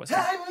at Tech Wizard.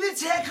 I'm the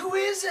Tech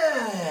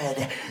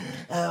Wizard!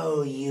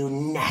 Oh, you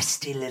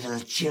nasty little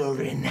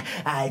children.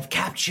 I've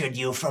captured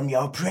you from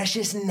your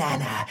precious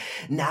Nana.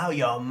 Now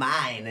you're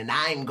mine, and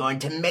I'm going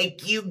to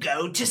make you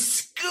go to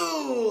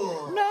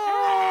school!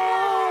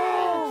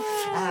 No!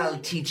 I'll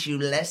teach you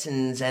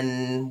lessons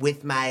and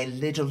with my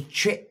little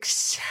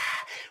tricks,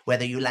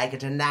 whether you like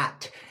it or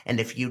not.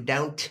 And if you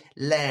don't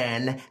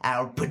learn,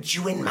 I'll put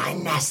you in my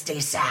nasty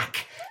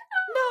sack.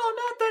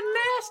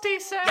 Nasty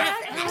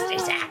sack. Nasty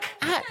sack.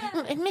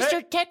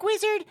 Mr. Tech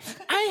Wizard,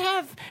 I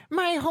have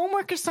my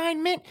homework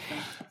assignment.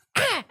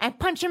 I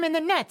punch him in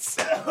the nuts.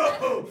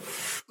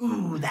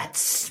 Ooh,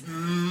 that's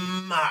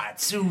smart.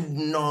 So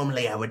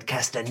normally I would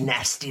cast a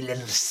nasty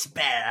little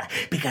spell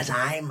because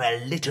I'm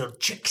a little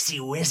tricksy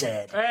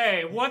wizard.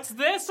 Hey, what's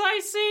this I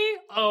see?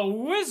 A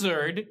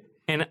wizard?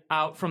 And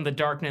out from the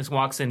darkness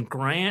walks in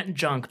Grant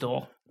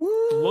Junkdale.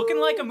 Looking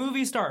like a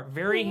movie star.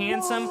 Very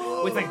handsome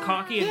with a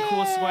cocky and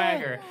cool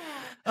swagger.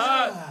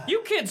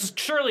 You kids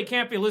surely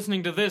can't be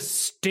listening to this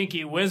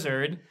stinky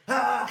wizard.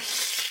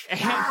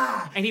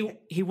 And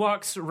he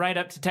walks right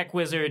up to Tech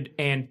Wizard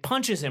and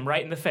punches him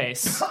right in the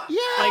face.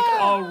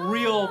 Like a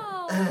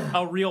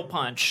real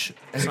punch.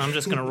 So I'm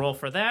just gonna roll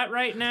for that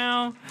right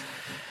now.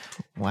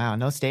 Wow,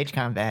 no stage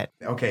combat.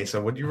 Okay,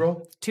 so what'd you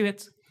roll? 2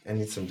 hits. I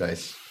need some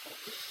dice.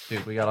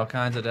 Dude, we got all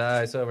kinds of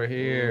dice over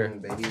here.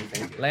 Baby,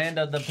 thank you. Land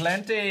of the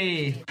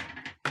plenty.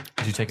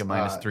 Did you take a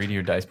 -3 to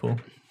your dice pool?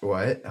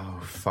 What? Oh,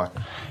 fuck.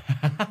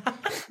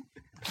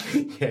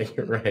 Yeah,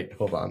 you're right.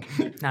 Hold on.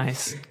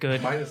 Nice.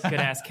 Good. Good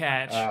ass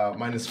catch.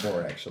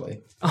 -4,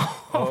 actually.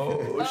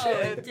 Oh,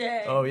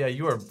 shit. Oh, yeah,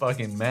 you are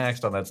fucking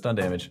maxed on that stun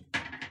damage.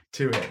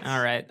 2 hits.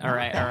 All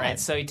right.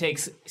 So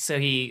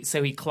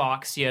he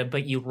clocks you,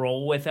 but you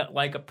roll with it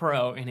like a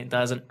pro, and it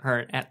doesn't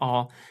hurt at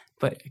all.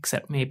 But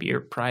except maybe your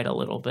pride a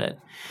little bit.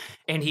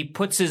 And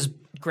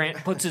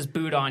Grant puts his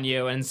boot on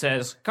you and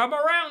says, "Come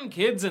around down,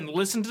 kids, and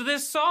listen to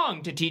this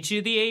song to teach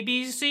you the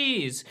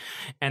ABCs.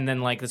 And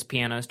then, like, this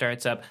piano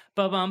starts up.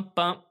 Bump,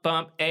 bump,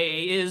 bump.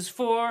 A is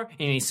for, and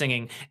he's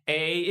singing.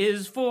 A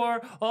is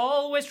for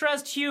always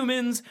trust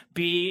humans.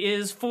 B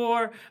is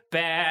for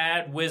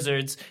bad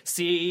wizards.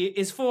 C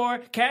is for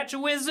catch a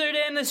wizard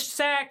in a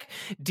sack.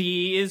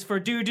 D is for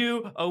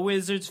doo-doo, a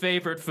wizard's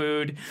favorite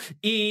food.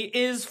 E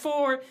is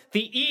for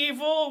the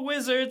evil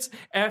wizards.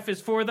 F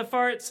is for the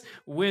farts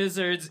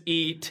wizards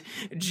eat.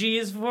 G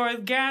is for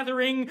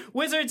gathering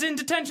wizards in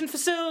detention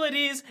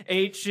facilities.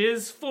 H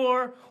is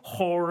for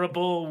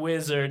horrible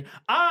wizard.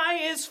 I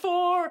is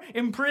for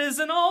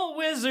imprison all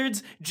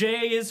wizards.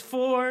 J is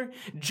for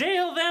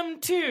jail them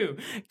too.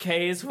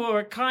 K is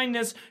for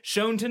kindness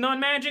shown to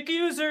non-magic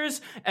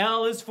users.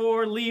 L is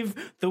for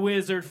leave the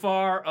wizard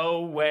far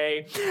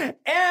away.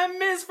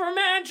 M is for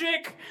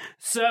magic,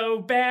 so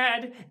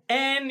bad.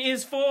 N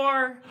is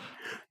for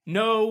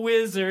no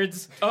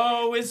wizards.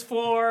 O is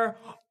for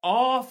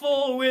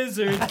awful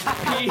wizards.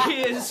 P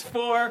is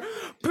for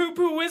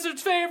poo-poo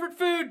wizard's favorite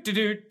food.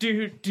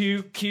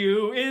 Do-do-do-do.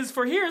 Q is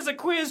for here's a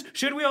quiz.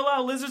 Should we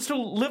allow lizards to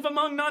live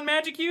among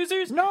non-magic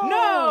users?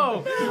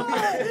 No!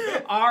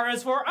 R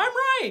is for I'm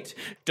right.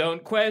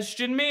 Don't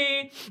question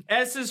me.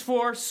 S is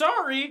for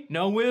sorry.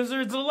 No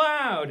wizards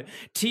allowed.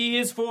 T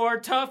is for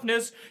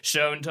toughness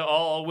shown to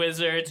all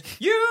wizards.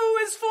 U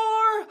is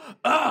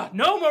for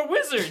no more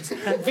wizards.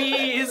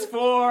 V is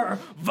for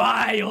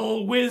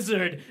vile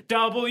wizard.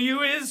 W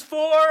is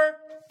for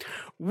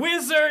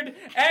wizard.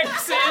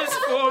 X is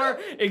for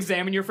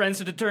examine your friends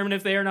to determine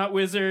if they are not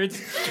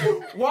wizards.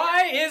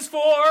 Y is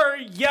for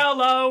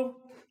yellow.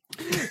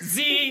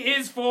 Z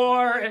is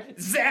for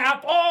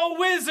zap all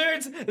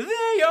wizards.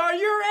 They are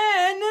your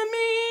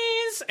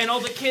enemies. And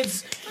all the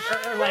kids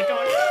are like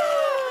going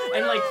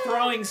and like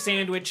throwing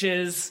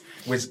sandwiches.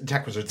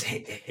 Tech Wizard's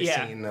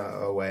hissing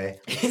away.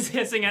 He's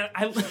hissing at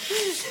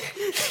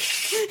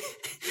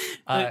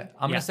I'm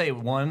going to say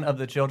one of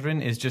the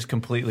children is just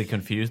completely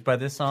confused by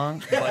this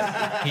song,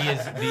 but he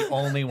is the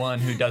only one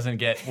who doesn't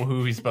get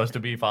who he's supposed to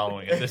be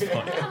following at this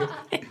point.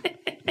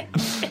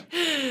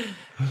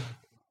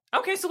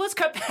 Okay, so let's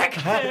cut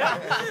back.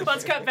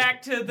 Let's cut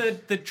back to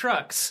the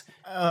trucks.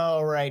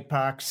 All right,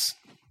 Pox.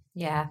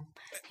 Yeah,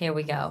 here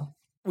we go.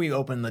 We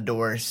open the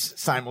doors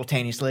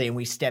simultaneously and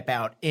we step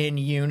out in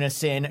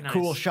unison. Nice.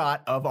 Cool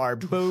shot of our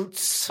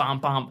boots.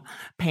 Bump, bump.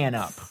 Pan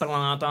up.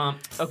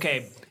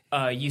 Okay,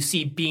 you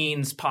see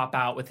Beans pop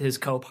out with his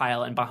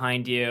co-pilot, and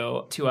behind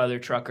you, two other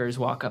truckers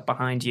walk up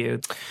behind you.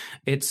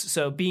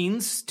 So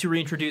Beans, to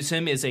reintroduce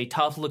him, is a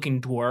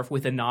tough-looking dwarf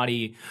with a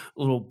naughty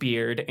little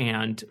beard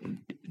and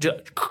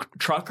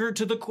trucker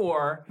to the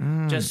core,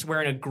 just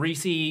wearing a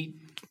greasy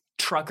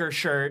trucker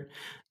shirt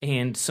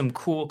and some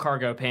cool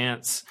cargo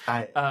pants.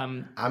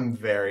 I'm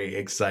very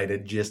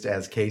excited, just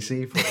as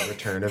Casey, for the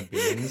return of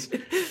Beans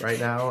right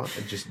now.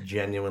 Just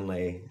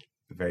genuinely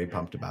very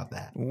pumped about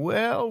that.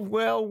 Well,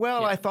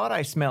 I thought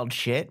I smelled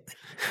shit.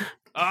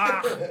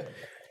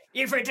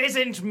 If it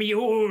isn't me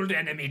old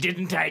enemy,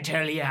 didn't I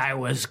tell you I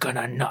was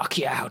gonna knock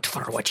you out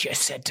for what you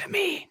said to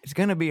me? It's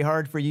going to be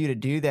hard for you to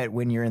do that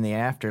when you're in the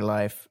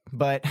afterlife,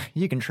 but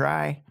you can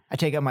try. I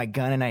take out my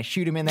gun and I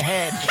shoot him in the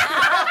head.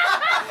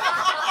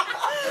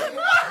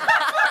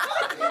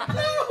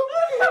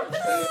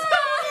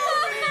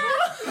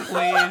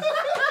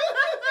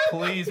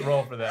 Please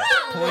roll for that.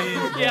 Please.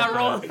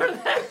 Roll for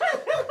that.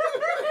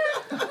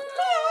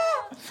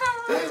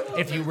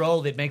 If you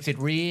rolled, it makes it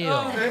real.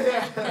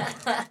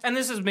 And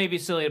this is maybe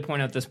silly to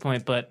point out at this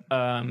point, but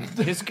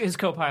his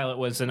co-pilot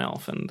was an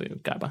elf, and the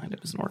guy behind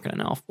it was an orc and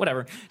an elf.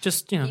 Whatever.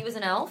 Just, He was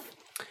an elf?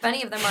 If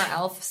any of them are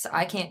elves,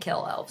 I can't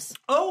kill elves.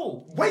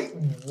 Oh! Wait,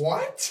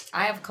 what?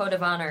 I have code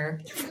of honor.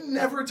 You've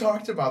never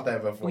talked about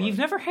that before. Well, you've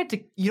never had to...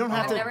 You don't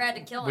have I've to. never had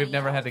to kill We've any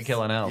never had to elves.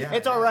 kill an elf. Yeah.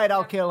 It's all right.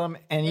 I'll kill him,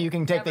 and you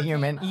can take the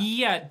human.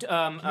 Yeah,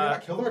 Can you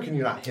not kill them, or can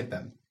you not hit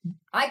them?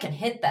 I can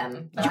hit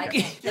them, but I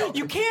can't kill them.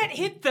 you can't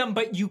hit them,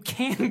 but you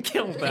can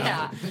kill them.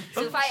 Yeah.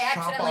 So if I Chop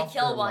accidentally off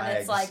kill their one, legs.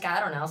 it's like, I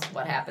don't know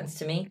what happens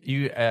to me.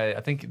 I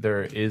think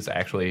there is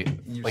actually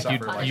You like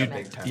suffer like you a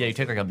big penalty. you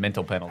take like a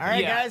mental penalty. All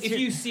right, Yeah, guys. if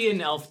you see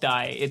an elf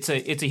die, it's a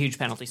huge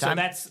penalty. So Time-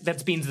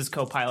 that's Beans'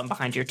 co-pilot, and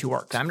behind you are two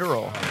orcs. Time to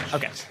roll.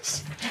 Okay.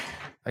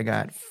 I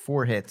got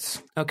 4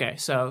 hits. Okay,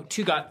 so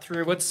 2 got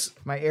through. What's...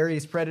 My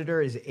Ares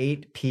Predator is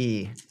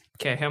 8p.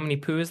 Okay, how many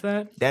poo is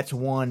that? That's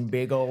one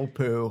big old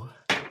poo.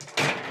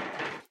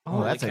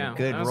 Oh, that's Holy a cow.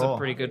 good That was roll. a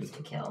pretty good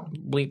To kill.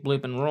 bleep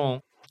bloop and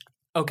roll.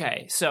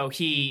 Okay, so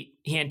he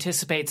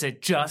anticipates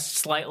it just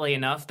slightly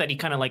enough that he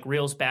kind of like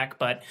reels back,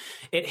 but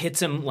it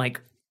hits him like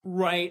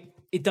right.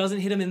 It doesn't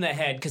hit him in the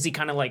head because he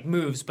kind of like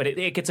moves, but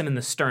it gets him in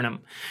the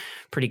sternum.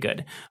 Pretty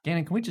good.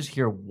 Gannon, can we just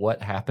hear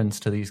what happens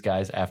to these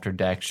guys after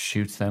Dax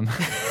shoots them?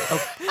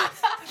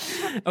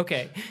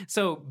 Okay,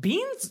 so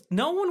Beans,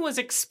 no one was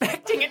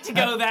expecting it to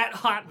go that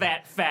hot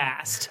that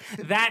fast.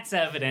 That's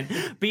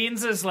evident.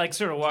 Beans is like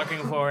sort of walking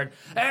forward,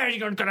 hey,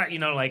 you're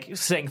gonna, like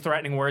saying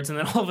threatening words, and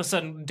then all of a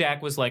sudden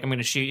Dak was like, I'm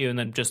gonna shoot you, and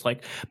then just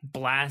like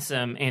blasts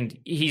him, and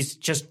he's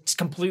just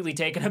completely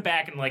taken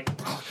aback and like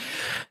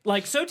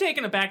like so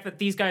taken aback that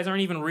these guys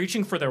aren't even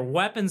reaching for their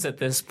weapons at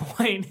this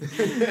point.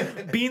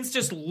 Beans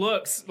just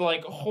looks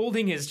like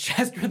holding his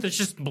chest where there's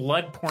just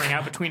blood pouring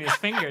out between his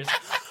fingers.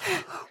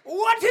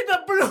 What in the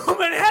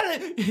bloomin' hell?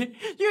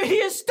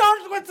 He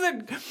starts with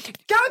the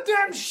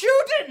goddamn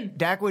shooting!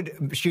 Dak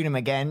would shoot him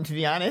again, to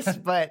be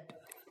honest, but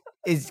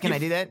can I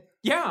do that?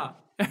 Yeah,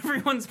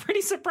 everyone's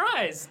pretty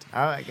surprised.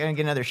 All right, gonna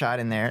get another shot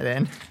in there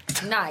then.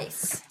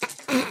 Nice.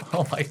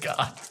 Oh my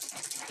god.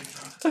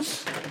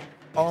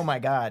 Oh my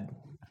god.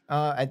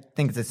 I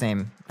think it's the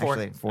same.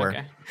 Actually, 4.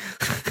 Okay.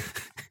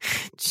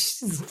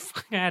 Jesus,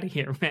 fuck out of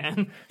here,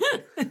 man.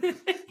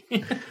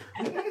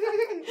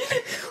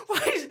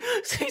 Why?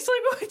 So he's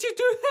like, why'd you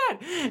do that?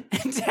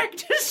 And Dak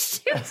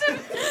just shoots him.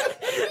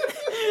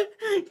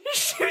 He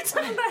shoots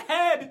him in the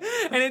head,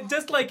 and it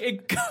just like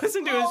it goes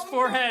into his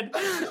forehead,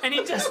 and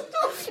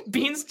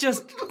Beans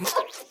just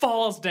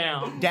falls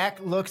down. Dak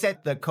looks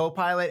at the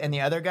co-pilot and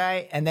the other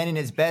guy, and then in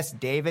his best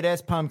David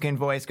S. Pumpkin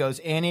voice goes,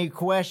 "Any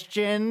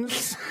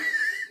questions?"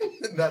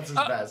 That's his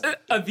best.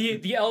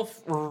 The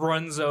elf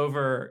runs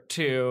over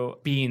to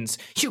Beans.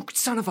 You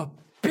son of a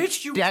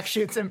bitch! You. Dak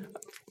shoots him.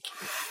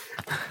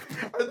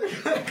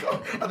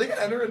 Are they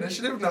gonna enter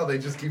initiative? No, they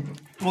just keep.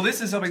 Well,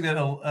 this is something that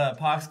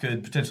Pox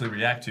could potentially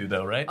react to,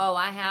 though, right? Oh,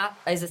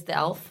 is this the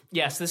elf?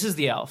 Yes, this is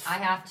the elf. I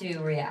have to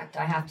react.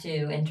 I have to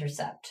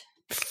intercept.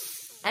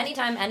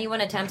 Anytime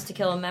anyone attempts to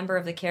kill a member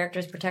of the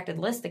character's protected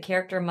list, the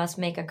character must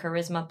make a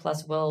charisma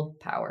plus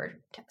willpower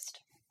test.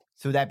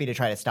 So would that be to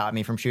try to stop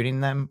me from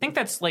shooting them? I think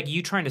that's like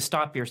you trying to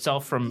stop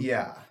yourself from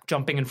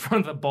jumping in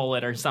front of the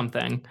bullet or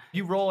something.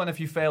 You roll, and if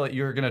you fail it,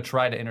 you're going to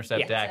try to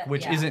intercept Dak,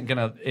 which isn't going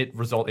to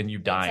result in you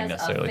dying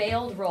necessarily. A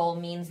failed roll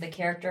means the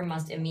character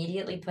must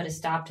immediately put a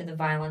stop to the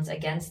violence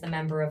against the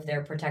member of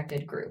their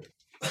protected group.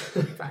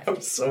 I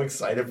was so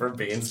excited for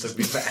Beans to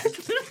be back.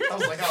 I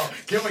was like, oh,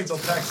 can't wait till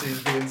Tex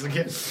sees Beans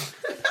again.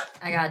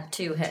 I got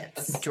 2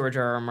 hits. George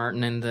R.R.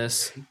 Martin in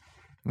this.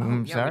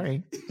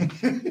 Sorry.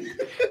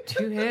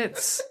 2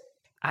 hits.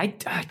 I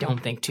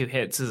don't think 2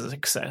 hits is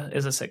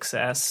a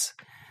success.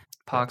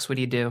 Pox, what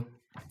do you do?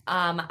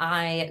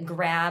 I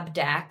grab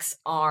Dak's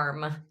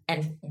arm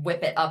and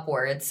whip it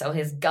upwards so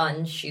his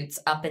gun shoots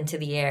up into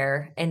the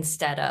air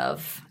instead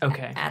of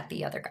at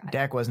the other guy.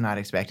 Dak was not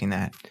expecting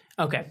that.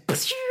 Okay.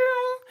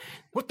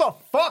 What the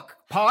fuck,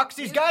 Pox?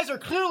 These guys are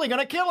clearly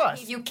gonna kill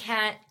us. You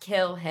can't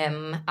kill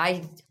him.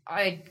 I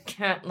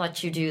can't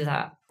let you do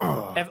that.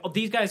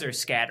 These guys are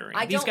scattering.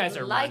 These guys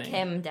are like running.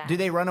 him, Dak. Do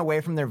they run away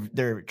from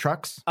their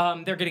trucks?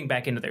 They're getting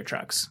back into their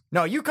trucks.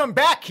 No, you come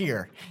back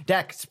here.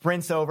 Dak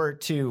sprints over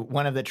to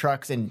one of the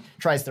trucks and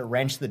tries to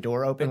wrench the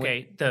door open.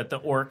 Okay, the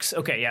orcs.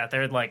 Okay, yeah,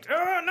 they're like,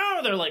 oh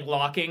no, they're like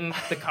locking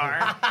the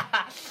car.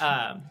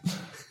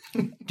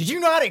 Did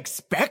you not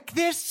expect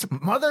this,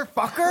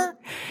 motherfucker?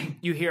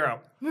 You hear a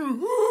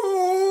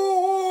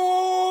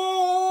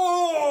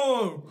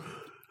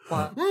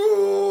What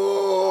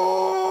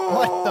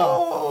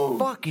the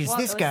fuck is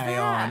this guy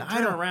on? I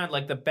turn around,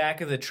 like the back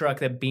of the truck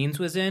that Beans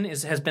was in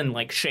has been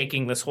like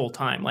shaking this whole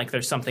time, like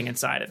there's something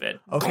inside of it.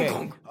 Okay,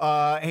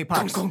 hey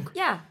Pox.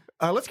 Yeah.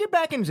 Let's get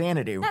back in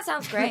Xanadu. That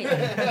sounds great.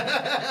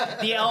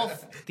 The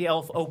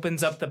elf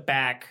opens up the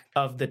back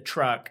of the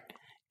truck,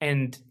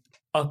 and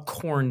a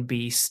corn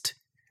beast,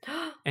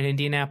 an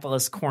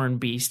Indianapolis corn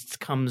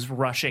beast, comes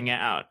rushing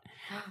out.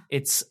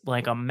 It's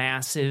like a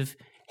massive,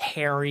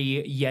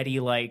 hairy,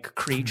 Yeti-like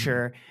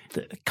creature,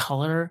 the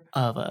color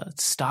of a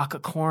stalk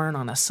of corn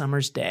on a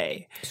summer's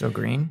day. So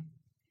green?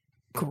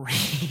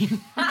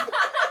 Green.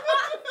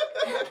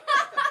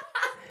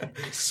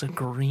 It's a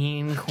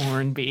green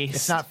corn beast.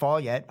 It's not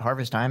fall yet.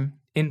 Harvest time.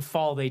 In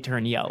fall, they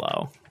turn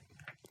yellow.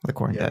 The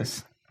corn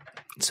does.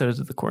 So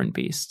do the corn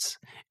beasts.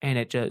 And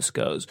it just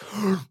goes,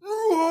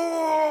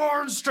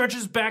 roar, and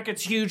stretches back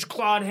its huge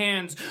clawed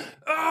hands,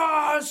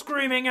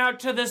 screaming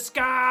out to the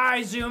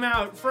sky. Zoom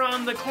out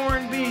from the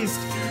corn beast.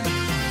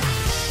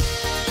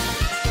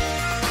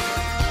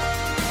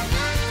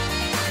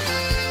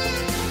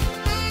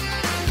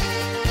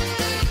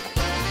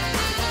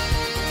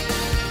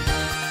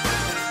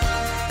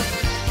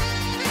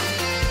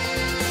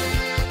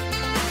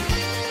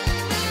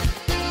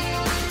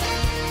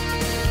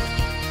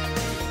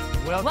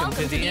 Welcome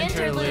to the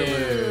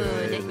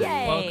interlude.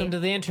 Yay. Welcome to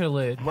the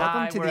interlude.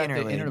 Welcome to we're the at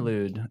interlude. the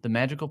interlude, the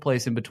magical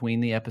place in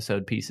between the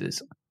episode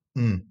pieces.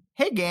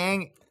 Hey,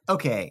 gang.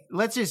 Okay,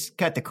 let's just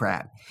cut the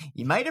crap.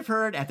 You might have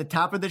heard at the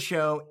top of the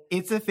show,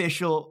 it's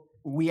official.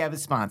 We have a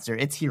sponsor.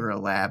 It's Hero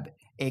Lab,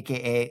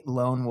 a.k.a.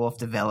 Lone Wolf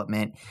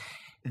Development.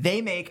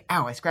 They make...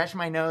 Ow, I scratched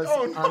my nose.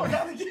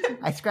 Not again.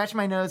 I scratched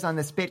my nose on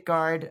the spit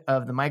guard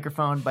of the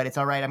microphone, but it's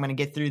all right. I'm going to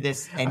get through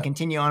this and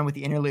continue on with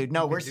the interlude.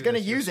 No, we're just going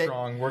to use it.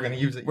 We're going to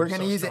use it. We're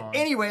going to use it.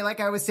 Anyway, like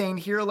I was saying,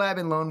 Hero Lab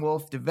and Lone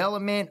Wolf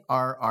Development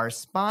are our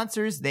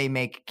sponsors. They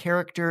make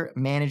character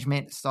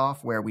management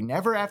software. We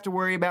never have to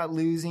worry about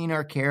losing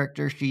our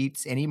character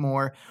sheets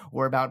anymore,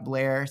 or about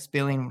Blair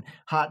spilling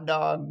hot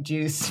dog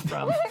juice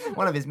from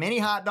one of his many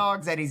hot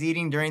dogs that he's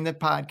eating during the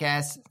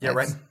podcast. Yeah,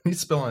 right.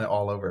 He's spilling it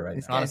all over right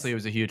now. Honestly, it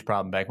was a huge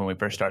problem back when we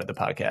first started the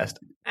podcast.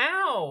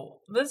 Ow! Ow!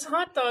 This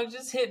hot dog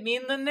just hit me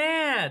in the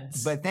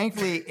nads. But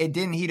thankfully, it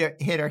didn't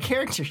hit our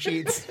character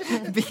sheets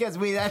because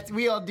we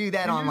all do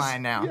that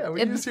online now. Yeah,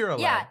 we use Hero Lab.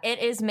 Yeah, it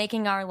is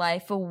making our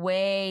life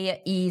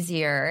way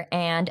easier.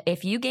 And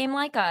if you game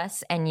like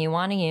us and you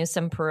want to use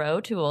some pro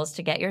tools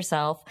to get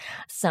yourself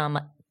some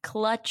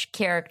clutch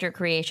character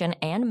creation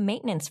and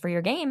maintenance for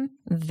your game,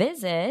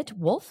 visit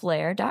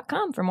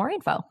wolflair.com for more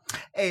info.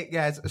 Hey,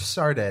 guys,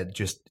 sorry to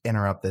just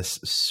interrupt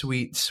this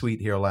sweet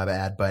Hero Lab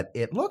ad, but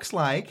it looks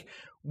like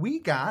we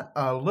got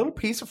a little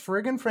piece of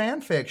friggin'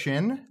 fan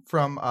fiction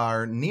from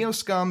our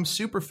Neoscum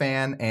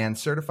superfan and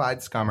certified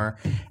scummer,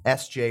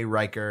 S.J.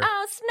 Riker.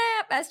 Oh,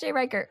 snap, S.J.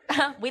 Riker.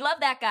 We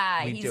love that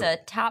guy. We He's do. a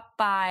top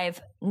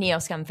 5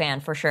 Neoscum fan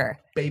for sure.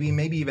 Baby,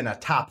 maybe even a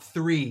top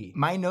 3.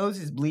 My nose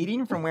is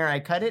bleeding from where I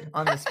cut it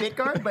on the spit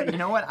guard, but you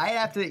know what? I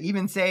have to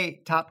even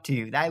say top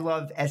 2. I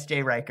love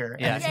S.J. Riker.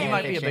 Yeah, and he his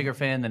might be a fiction. bigger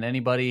fan than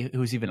anybody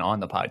who's even on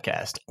the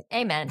podcast.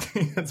 Amen.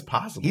 It's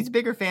possible. He's a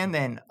bigger fan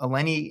than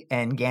Eleni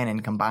and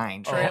Ganon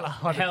combined.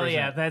 Hell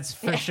yeah, that's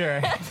for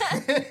sure.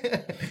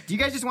 Do you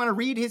guys just want to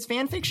read his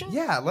fan fiction?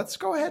 Yeah, let's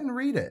go ahead and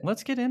read it.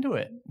 Let's get into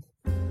it.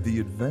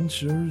 The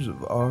Adventures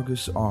of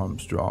Argus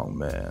Armstrong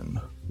Man,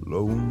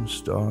 Lone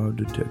Star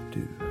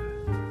Detective.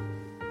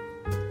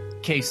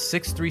 Case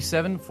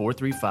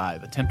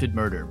 637435, attempted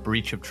murder,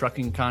 breach of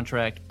trucking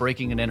contract,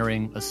 breaking and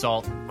entering,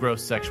 assault,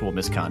 gross sexual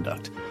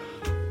misconduct.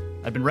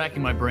 I've been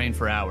racking my brain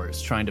for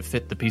hours trying to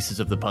fit the pieces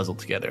of the puzzle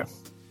together.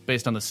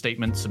 Based on the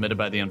statement submitted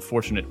by the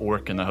unfortunate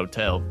orc in the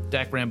hotel,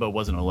 Dak Rambo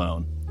wasn't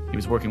alone. He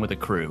was working with a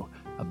crew,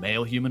 a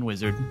male human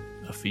wizard,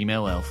 a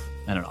female elf,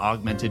 and an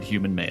augmented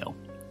human male.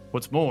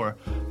 What's more,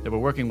 they were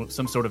working with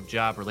some sort of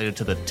job related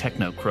to the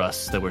techno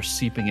crusts that were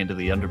seeping into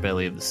the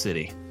underbelly of the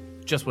city.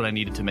 Just what I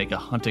needed to make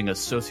hunting a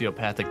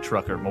sociopathic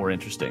trucker more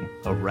interesting.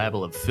 A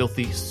rabble of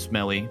filthy,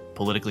 smelly,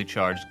 politically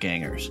charged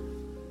gangers.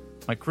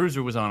 My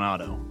cruiser was on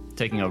auto,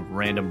 taking a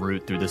random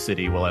route through the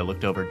city while I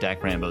looked over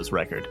Dak Rambo's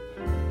record.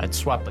 I'd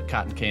swapped the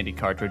cotton candy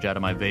cartridge out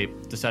of my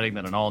vape, deciding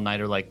that an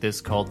all-nighter like this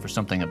called for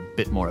something a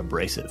bit more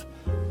abrasive.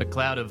 A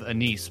cloud of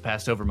anise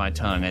passed over my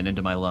tongue and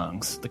into my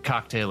lungs, the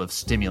cocktail of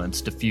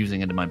stimulants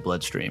diffusing into my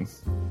bloodstream.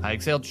 I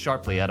exhaled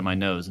sharply out of my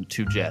nose in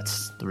 2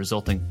 jets, the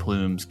resulting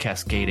plumes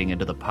cascading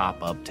into the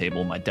pop-up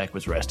table my deck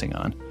was resting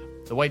on.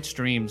 The white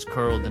streams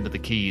curled into the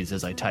keys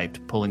as I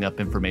typed, pulling up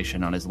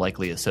information on his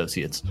likely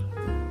associates.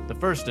 The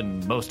first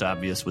and most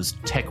obvious was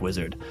Tech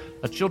Wizard,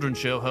 a children's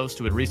show host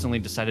who had recently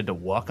decided to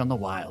walk on the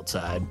wild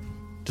side.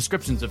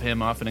 Descriptions of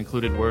him often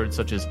included words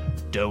such as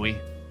doughy,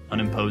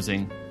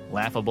 unimposing,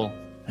 laughable,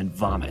 and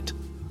vomit.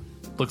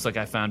 Looks like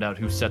I found out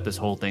who set this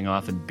whole thing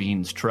off in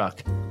Bean's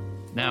truck.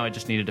 Now I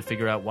just needed to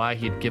figure out why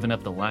he had given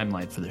up the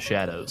limelight for the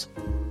shadows.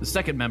 The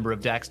second member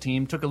of Dak's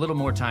team took a little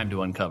more time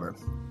to uncover.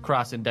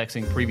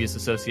 Cross-indexing previous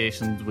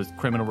associations with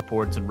criminal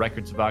reports and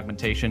records of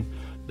augmentation,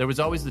 there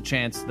was always the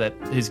chance that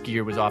his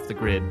gear was off the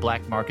grid,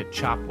 black market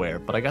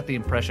chopware, but I got the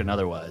impression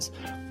otherwise.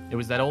 It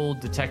was that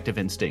old detective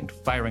instinct,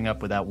 firing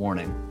up without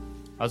warning.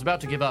 I was about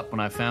to give up when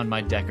I found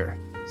my decker,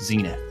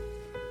 Zenith.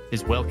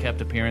 His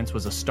well-kept appearance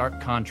was a stark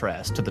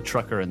contrast to the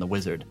trucker and the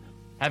wizard.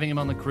 Having him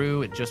on the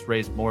crew, it just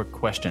raised more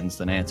questions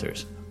than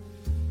answers.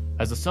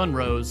 As the sun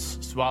rose,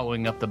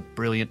 swallowing up the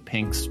brilliant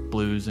pinks,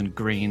 blues, and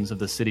greens of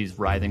the city's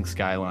writhing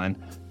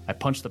skyline, I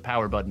punched the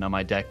power button on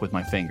my deck with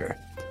my finger.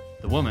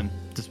 The woman,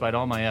 despite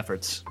all my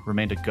efforts,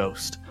 remained a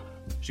ghost.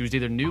 She was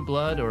either new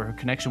blood or her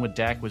connection with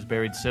Dak was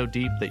buried so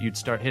deep that you'd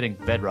start hitting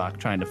bedrock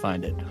trying to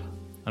find it.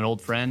 An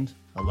old friend,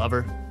 a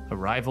lover, a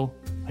rival,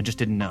 I just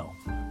didn't know.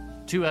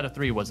 2 out of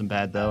 3 wasn't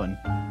bad though, and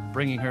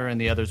bringing her and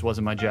the others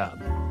wasn't my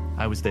job.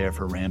 I was there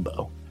for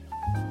Rambo.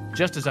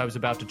 Just as I was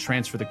about to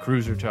transfer the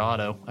cruiser to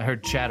auto, I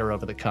heard chatter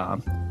over the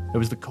comm. It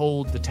was the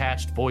cold,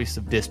 detached voice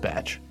of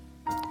dispatch.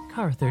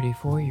 Car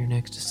 34, your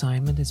next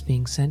assignment is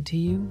being sent to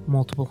you.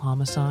 Multiple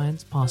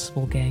homicides,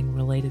 possible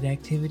gang-related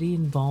activity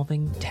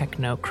involving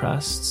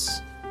techno-crusts.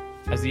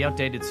 As the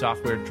outdated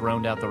software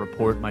droned out the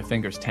report, my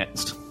fingers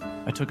tensed.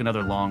 I took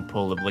another long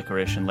pull of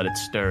licorice and let it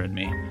stir in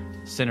me,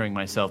 centering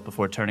myself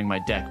before turning my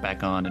deck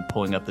back on and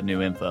pulling up the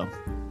new info.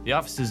 The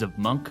offices of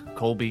Monk,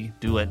 Colby,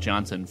 Dulett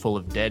Johnson, full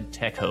of dead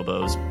tech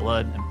hobos,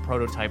 blood, and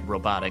prototype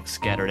robotics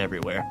scattered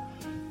everywhere.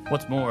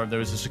 What's more, there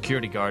was a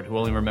security guard who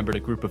only remembered a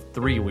group of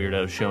 3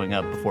 weirdos showing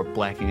up before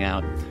blacking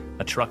out.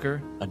 A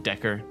trucker, a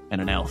decker, and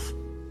an elf.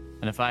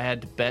 And if I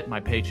had to bet my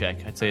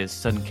paycheck, I'd say his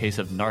sudden case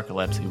of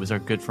narcolepsy was our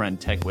good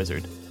friend Tech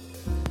Wizard.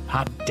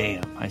 Hot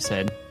damn, I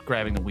said,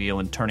 grabbing the wheel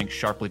and turning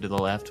sharply to the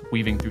left,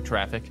 weaving through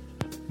traffic.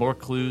 More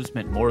clues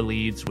meant more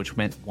leads, which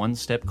meant one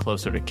step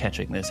closer to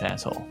catching this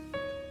asshole.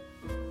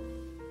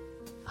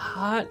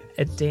 Hot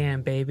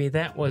damn, baby.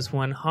 That was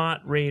one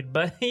hot read.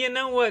 But you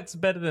know what's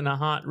better than a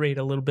hot read?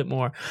 A little bit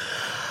more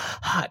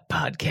hot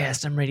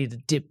podcast. I'm ready to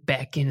dip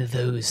back into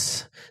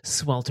those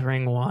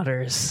sweltering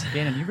waters.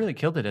 Gannon, you really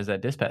killed it as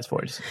that dispatch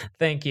voice.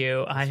 Thank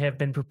you. I have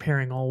been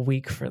preparing all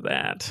week for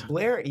that.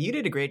 Blair, you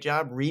did a great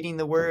job reading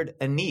the word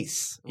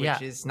anise,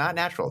 which is not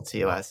natural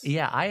to us.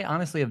 Yeah, I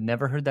honestly have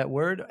never heard that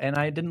word, and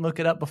I didn't look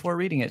it up before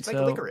reading it. It's like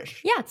licorice.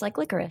 Yeah, it's like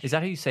licorice. Is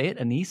that how you say it?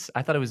 Anise?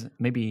 I thought it was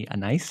maybe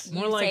anise.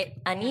 You say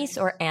anise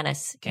or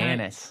anise.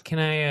 Anise. Can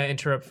I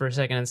interrupt for a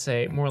second and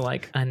say more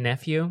like a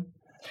nephew?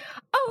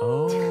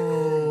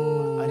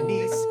 Oh. A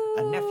niece,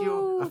 a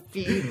nephew, a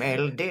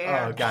female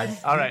deer. Oh,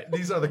 guys. All right.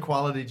 These are the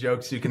quality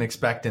jokes you can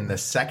expect in the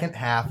second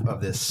half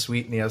of this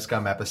sweet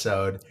Neoscum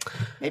episode.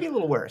 Maybe a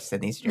little worse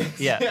than these jokes.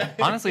 Yeah.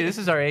 Honestly, this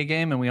is our A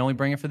game, and we only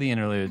bring it for the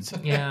interludes.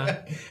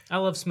 Yeah. I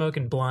love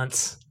smoking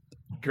blunts.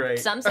 Great.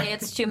 Some say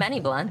it's too many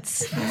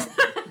blunts.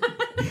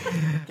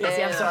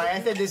 Casey, I'm sorry.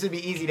 I said this would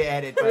be easy to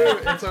edit,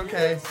 but It's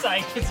okay.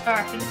 Psych, it's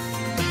hard.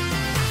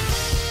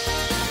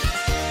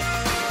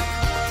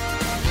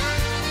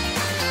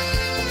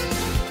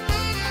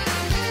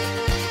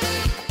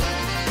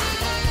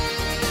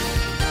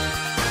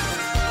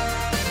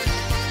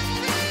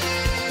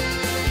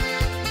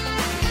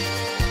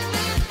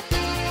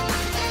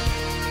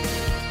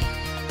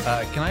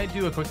 Can I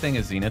do a quick thing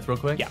as Zenith real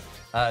quick?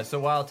 Yeah. So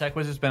while Tech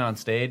Wizard's been on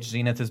stage,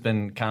 Zenith has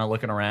been kind of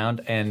looking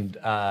around, and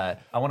I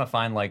want to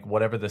find like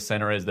whatever the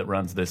center is that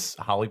runs this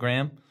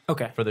hologram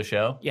Okay. for the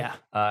show. Yeah.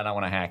 And I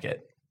want to hack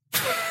it.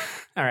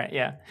 All right,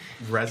 yeah.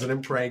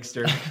 Resident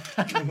prankster.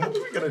 What are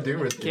we gonna do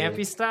with Can't you?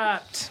 be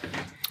stopped.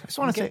 I just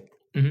want to say,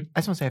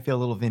 I feel a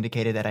little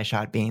vindicated that I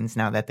shot Beans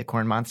now that the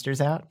corn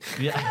monster's out.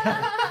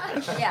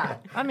 Yeah.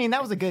 I mean,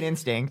 that was a good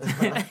instinct.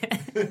 All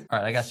right,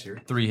 I got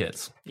 3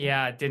 hits.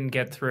 Yeah, it didn't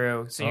get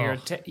through. So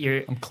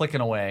you're I'm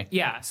clicking away.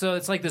 yeah, so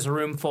it's like this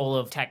room full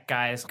of tech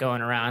guys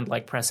going around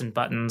like pressing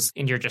buttons,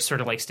 and you're just sort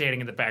of like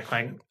standing in the back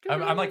like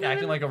I'm like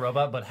acting like a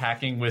robot, but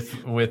hacking with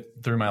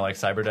through my like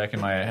cyber deck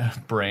in my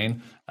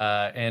brain.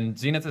 And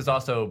Zenith is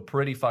also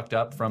pretty fucked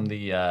up from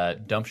the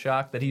dump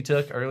shock that he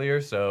took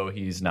earlier, so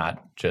he's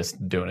not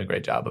just doing a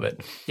great job of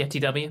it. Yeah,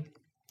 TW.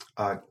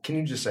 Can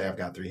you just say I've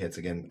got 3 hits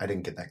again? I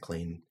didn't get that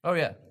clean. Oh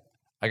yeah,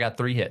 I got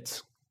 3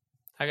 hits.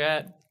 I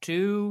got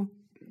 2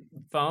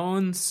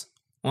 phones,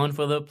 one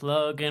for the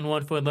plug and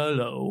one for the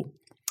low.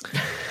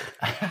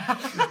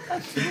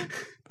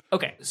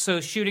 Okay,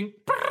 so shooting.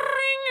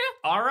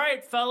 All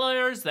right,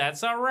 fellas,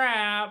 that's a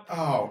wrap.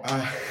 Oh,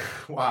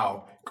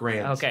 wow.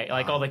 Grant. Okay,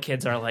 like all the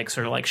kids are like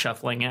sort of like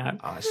shuffling out.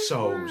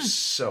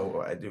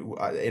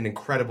 An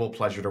incredible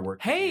pleasure to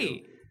work with you.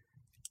 Hey,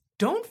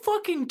 don't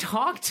fucking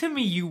talk to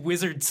me, you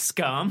wizard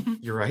scum.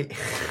 You're right.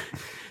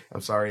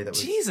 I'm sorry. That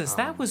was Jesus,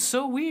 that was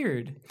so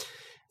weird.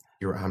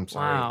 I'm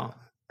sorry. Wow.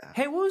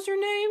 Hey, what was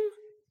your name?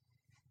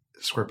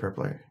 Squirt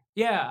Purpler.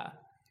 Yeah.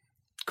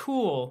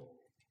 Cool.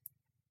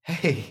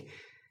 Hey,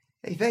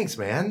 thanks,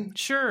 man.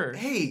 Sure.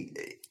 Hey,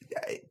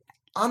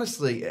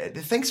 honestly,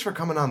 thanks for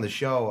coming on the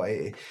show.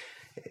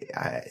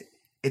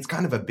 It's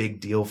kind of a big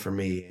deal for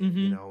me. Mm-hmm.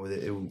 You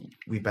know,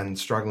 we've been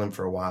struggling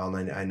for a while,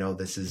 and I know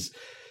this is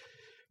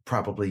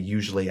probably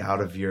usually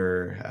out of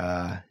your,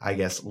 I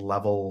guess,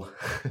 level.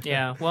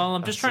 Yeah, well,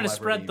 I'm just trying to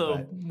spread the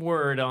celebrity,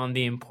 word on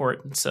the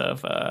importance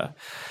of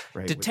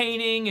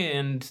detaining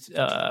and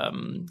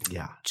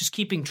just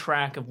keeping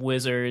track of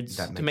wizards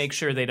to make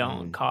sure they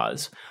don't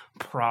cause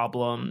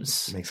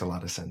problems. Makes a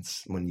lot of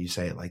sense when you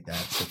say it like that.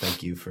 So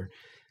thank you for.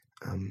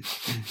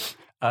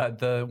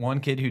 The one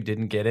kid who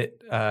didn't get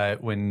it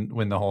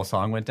when the whole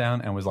song went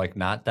down and was like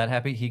not that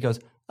happy, he goes,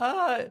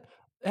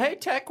 "Hey,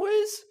 Tech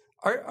Wiz,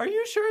 are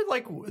you sure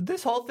like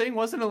this whole thing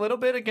wasn't a little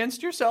bit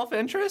against your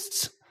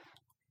self-interests?"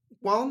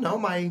 Well, no,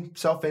 my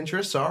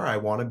self-interests are I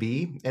want to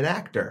be an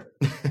actor.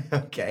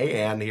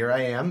 Okay, and here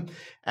I am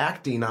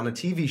acting on a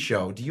TV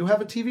show. Do you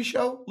have a TV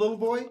show, little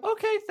boy?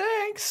 Okay,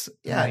 thanks.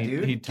 Yeah, And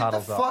dude. He Get the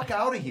toddles off. fuck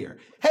out of here.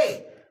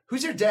 Hey,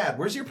 who's your dad?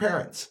 Where's your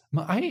parents?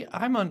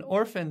 I'm an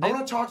orphan. I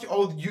want to talk to you.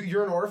 Oh,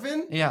 you're an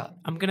orphan? Yeah.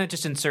 I'm going to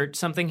just insert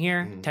something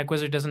here. Tech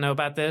Wizard doesn't know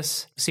about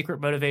this.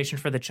 Secret motivation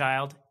for the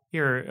child.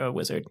 You're a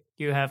wizard.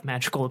 You have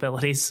magical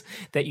abilities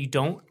that you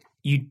do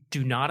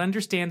not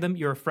understand them.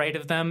 You're afraid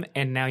of them,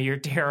 and now you're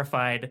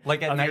terrified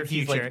Like at of your night,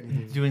 he's future.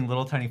 like doing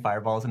little tiny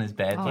fireballs in his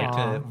bed, like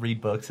to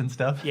read books and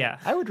stuff. Yeah.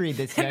 I would read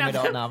this young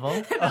adult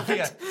novel. Oh,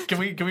 yeah. Can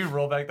we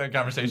roll back that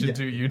conversation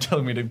to you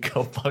telling me to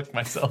go fuck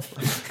myself?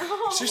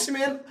 Seriously,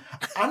 man,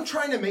 I'm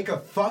trying to make a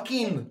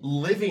fucking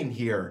living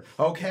here,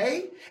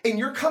 okay? And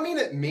you're coming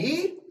at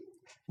me?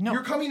 No.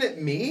 You're coming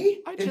at me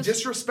and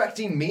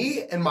disrespecting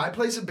me and my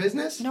place of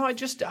business? No,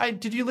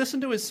 did you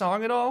listen to his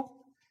song at all?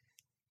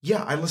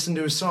 Yeah, I listened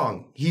to his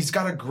song. He's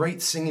got a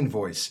great singing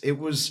voice. It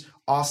was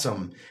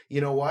awesome. You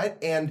know what?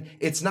 And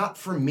it's not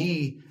for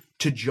me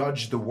to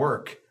judge the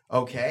work,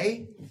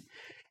 okay?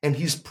 And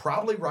he's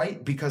probably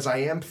right because I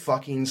am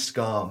fucking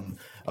scum,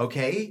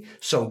 okay?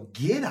 So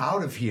get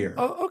out of here.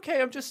 Oh, okay,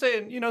 I'm just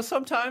saying,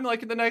 sometime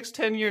like in the next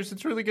 10 years,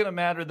 it's really going to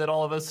matter that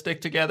all of us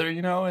stick together,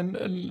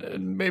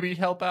 and maybe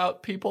help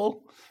out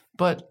people.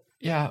 But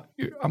yeah,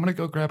 I'm going to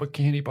go grab a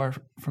candy bar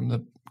from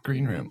the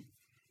green room.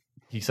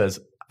 He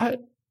says, I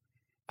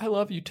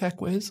love you,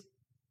 Tech Wiz.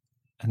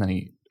 and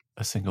then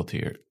a single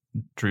tear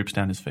droops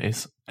down his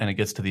face, and it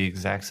gets to the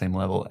exact same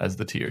level as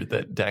the tear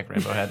that Dak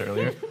Rambo had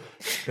earlier.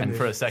 And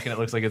for a second, it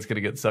looks like it's going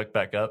to get sucked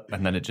back up,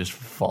 and then it just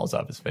falls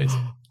off his face.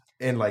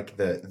 And like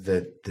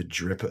the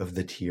drip of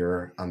the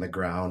tear on the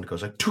ground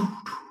goes like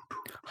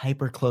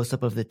Hyper close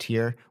up of the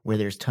tear where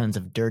there's tons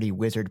of dirty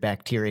wizard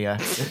bacteria.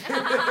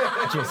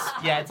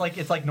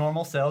 It's like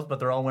normal cells, but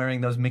they're all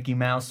wearing those Mickey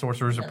Mouse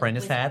Sorcerer's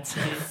Apprentice hats.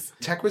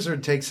 Tech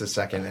Wizard takes a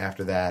second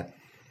after that,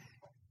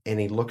 and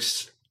he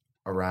looks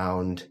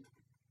around,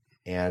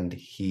 and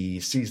he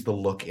sees the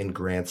look in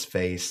Grant's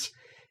face,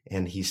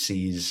 and he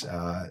sees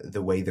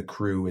the way the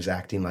crew is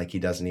acting like he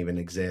doesn't even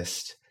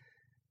exist,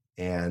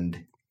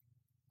 and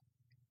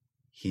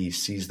he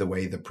sees the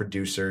way the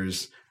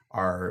producers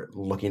are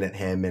looking at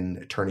him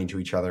and turning to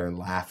each other and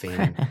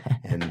laughing.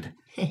 And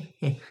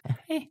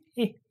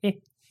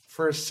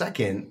for a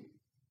second,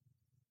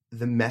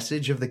 the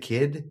message of the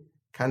kid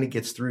kind of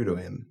gets through to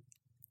him.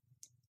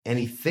 And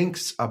he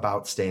thinks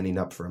about standing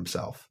up for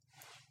himself.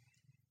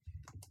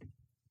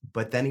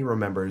 But then he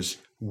remembers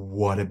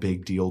what a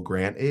big deal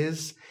Grant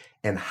is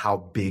and how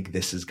big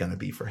this is going to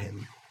be for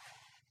him.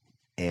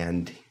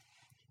 And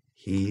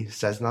he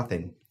says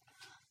nothing.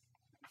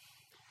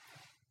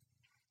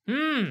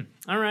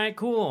 All right,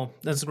 cool.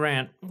 That's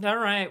Grant. All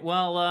right,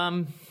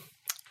 well,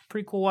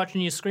 pretty cool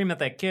watching you scream at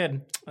that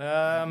kid.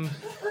 Oh,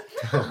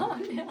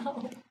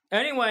 no.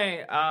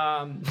 Anyway,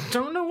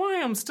 don't know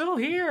why I'm still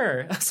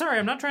here. Sorry,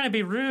 I'm not trying to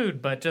be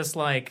rude, but just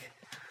like,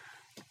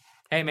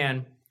 hey,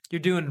 man, you're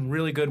doing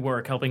really good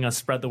work helping us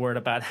spread the word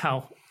about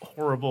how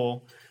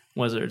horrible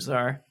wizards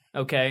are.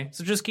 Okay,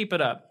 so just keep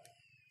it up.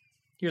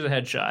 Here's a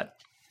headshot.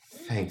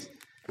 Thanks.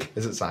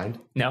 Is it signed?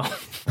 No.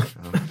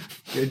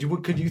 Could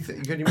you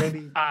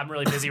maybe? I'm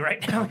really busy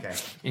right now. Okay.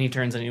 And he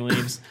turns and he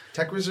leaves.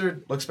 Tech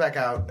Wizard looks back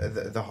out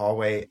the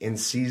hallway and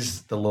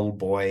sees the little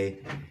boy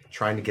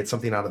trying to get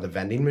something out of the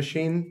vending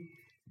machine,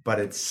 but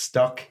it's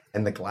stuck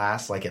in the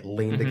glass, like it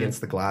leaned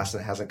against the glass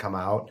and it hasn't come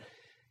out.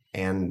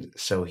 And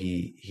so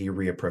he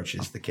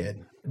reapproaches the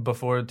kid.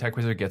 Before Tech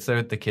Wizard gets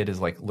there, the kid is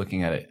like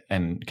looking at it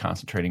and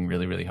concentrating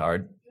really, really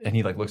hard. And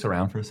he like looks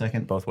around for a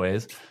second both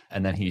ways,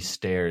 and then he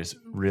stares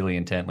really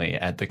intently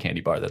at the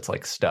candy bar that's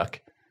like stuck.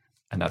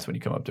 And that's when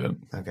you come up to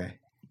him. Okay.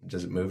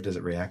 Does it move? Does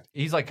it react?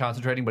 He's like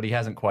concentrating, but he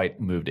hasn't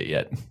quite moved it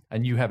yet.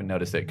 And you haven't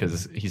noticed it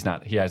because he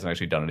hasn't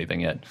actually done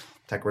anything yet.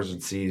 Tech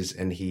Wizard sees,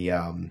 and he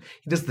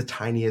does the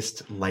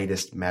tiniest,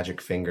 lightest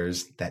magic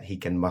fingers that he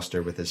can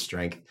muster with his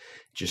strength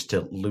just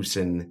to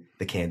loosen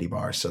the candy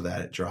bar so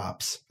that it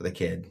drops for the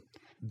kid.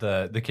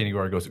 The candy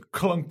bar goes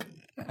clunk,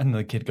 and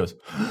the kid goes,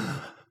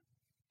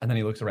 and then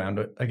he looks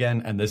around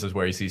again, and this is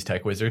where he sees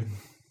Tech Wizard.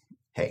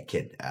 Hey,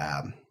 kid,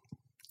 I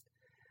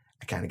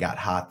kind of got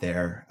hot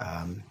there.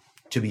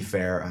 To be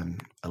fair, I'm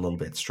a little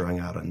bit strung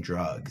out on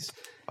drugs,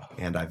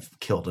 and I've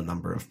killed a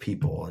number of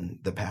people in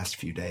the past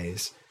few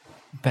days.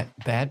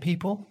 Bad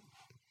people?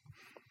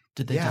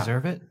 Did they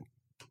deserve it?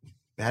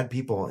 Bad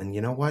people, and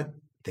you know what?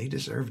 They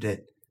deserved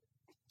it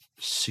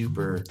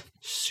super,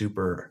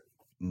 super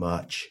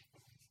much.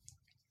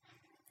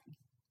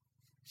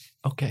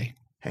 Okay.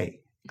 Hey,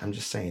 I'm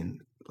just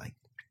saying, like,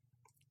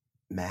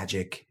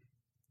 magic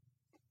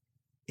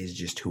is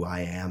just who I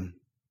am,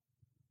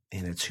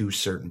 and it's who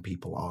certain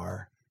people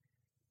are.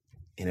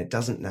 And it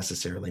doesn't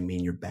necessarily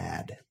mean you're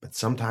bad, but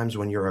sometimes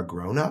when you're a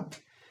grown-up,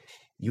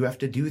 you have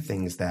to do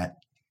things that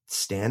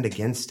stand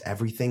against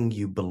everything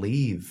you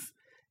believe,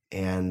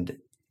 and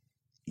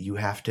you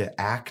have to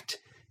act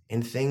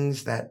in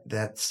things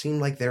that seem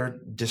like they're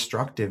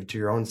destructive to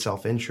your own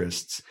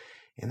self-interests.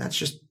 And that's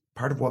just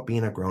part of what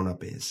being a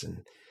grown-up is.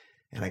 And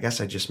I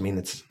guess I just mean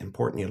it's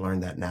important you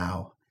learn that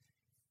now,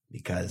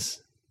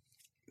 because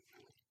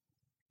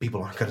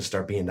people aren't going to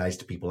start being nice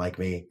to people like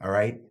me, all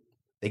right?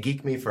 They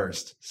geek me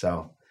first,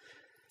 so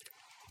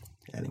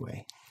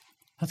anyway.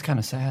 That's kind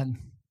of sad.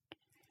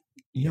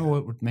 You know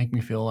what would make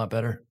me feel a lot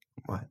better?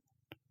 What?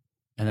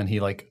 And then he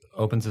like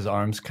opens his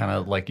arms kind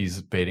of like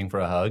he's baiting for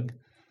a hug.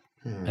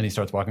 And he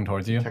starts walking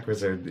towards you. Tech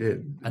Wizard.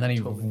 And then he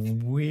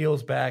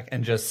wheels back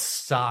and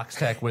just socks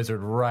Tech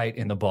Wizard right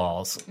in the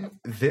balls.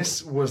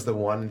 This was the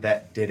one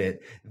that did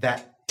it.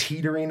 That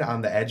teetering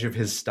on the edge of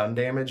his stun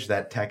damage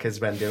that Tech has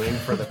been doing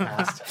for the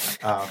past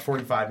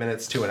 45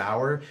 minutes to an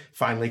hour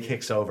finally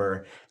kicks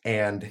over,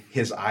 and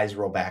his eyes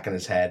roll back in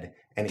his head,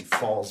 and he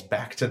falls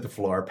back to the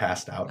floor,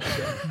 passed out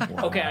again.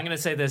 Wow. Okay, I'm going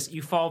to say this.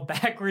 You fall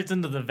backwards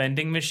into the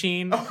vending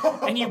machine,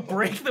 and you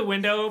break the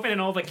window open,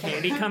 and all the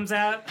candy comes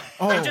out.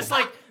 And just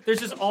like, there's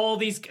just all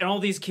these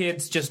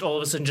kids just all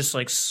of a sudden just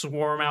like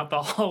swarm out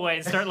the hallway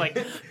and start like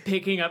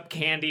picking up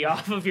candy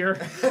off of your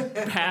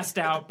passed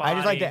out body. I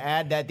just like to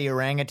add that the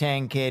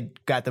orangutan kid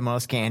got the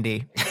most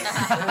candy.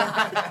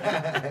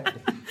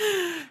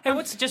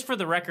 Hey, just for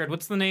the record,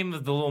 what's the name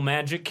of the little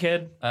magic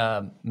kid?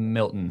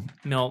 Milton.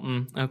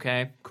 Milton.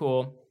 Okay,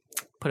 cool.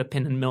 Put a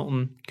pin in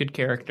Milton. Good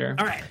character.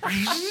 All right.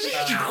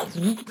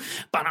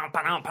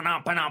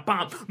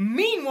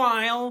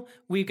 Meanwhile,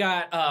 we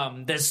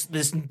got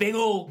this big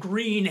old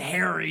green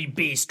hairy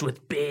beast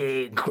with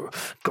big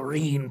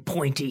green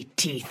pointy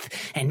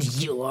teeth and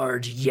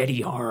large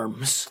Yeti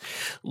arms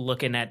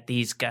looking at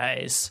these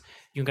guys.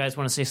 You guys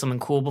want to say something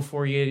cool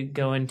before you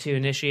go into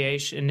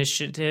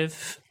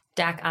initiative?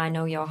 Dak, I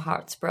know your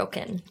heart's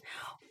broken,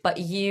 but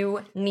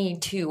you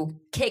need to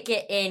kick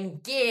it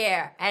in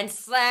gear and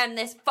slam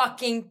this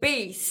fucking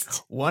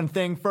beast. One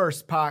thing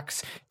first,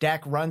 Pox.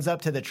 Dak runs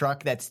up to the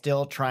truck that's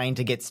still trying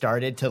to get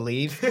started to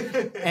leave,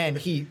 and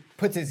he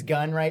puts his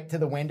gun right to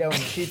the window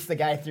and shoots the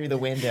guy through the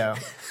window.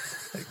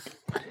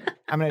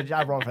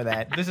 I'll roll for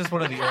that. This is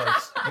one of the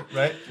orcs,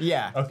 right?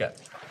 Yeah. Okay.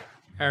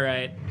 All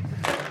right.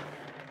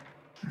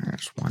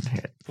 There's one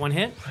hit. One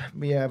hit?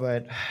 Yeah,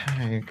 but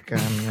I'm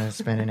gonna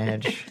spend an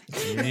edge.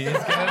 He's gonna do it.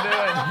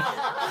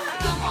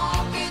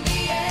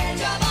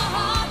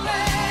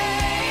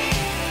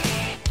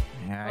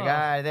 Yeah, I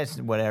got this.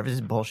 Whatever. This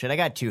is bullshit. I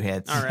got 2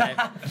 hits. All right.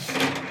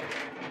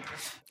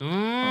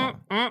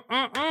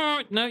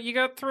 No, you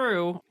got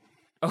through.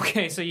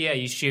 Okay, so yeah,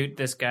 you shoot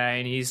this guy,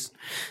 and he's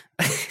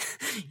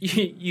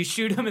you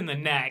shoot him in the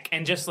neck,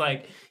 and just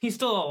like he's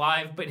still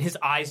alive, but his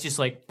eyes just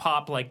like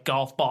pop like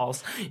golf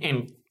balls,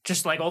 and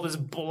just like all this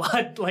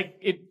blood,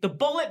 the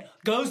bullet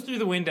goes through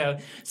the window,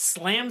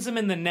 slams him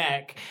in the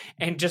neck,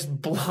 and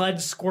just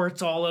blood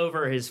squirts all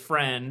over his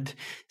friend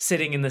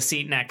sitting in the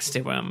seat next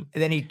to him.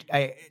 And then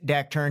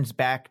Dak turns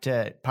back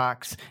to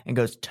Pox and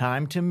goes,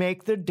 "Time to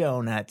make the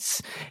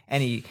donuts."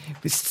 And he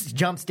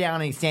jumps down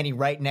and he's standing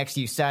right next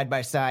to you, side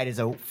by side, as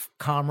a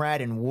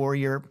comrade and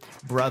warrior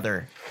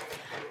brother.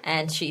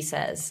 And she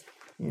says,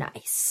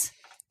 nice.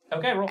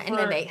 Okay, roll And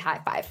then they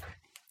high five.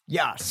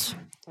 Yes.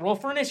 Roll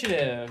for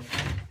initiative.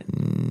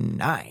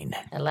 9.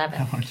 11.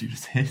 Why don't you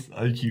just hit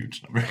a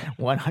huge number?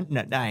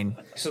 109.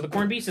 So the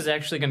Corn Beast is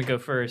actually going to go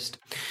first.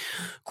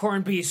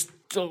 Corn Beast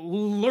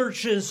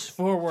lurches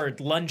forward,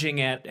 lunging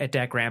at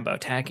Dak Rambo,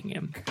 attacking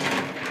him.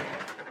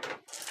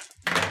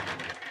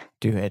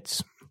 2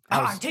 hits.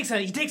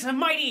 He takes a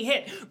mighty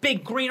hit.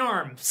 Big green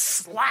arm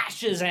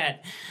slashes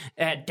at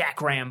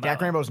Dak Rambo.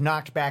 Dak Rambo's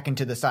knocked back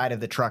into the side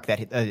of the truck that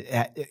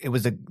it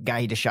was the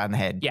guy he just shot in the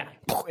head. Yeah.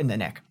 In the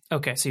neck.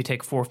 Okay, so you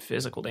take 4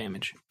 physical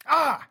damage.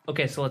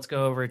 Okay, so let's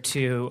go over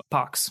to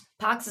Pox.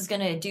 Pox is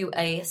going to do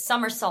a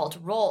somersault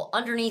roll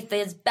underneath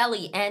his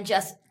belly and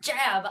just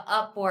jab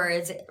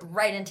upwards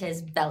right into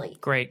his belly.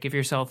 Great. Give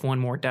yourself 1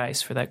 more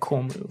dice for that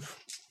cool move.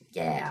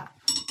 Yeah.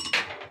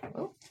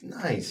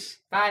 Nice.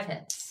 5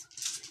 hits.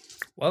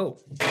 Whoa.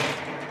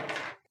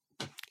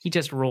 He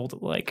just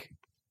rolled like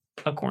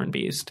a corn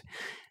beast.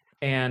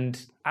 And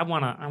I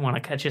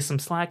wanna cut you some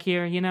slack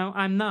here, you know?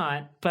 I'm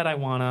not, but I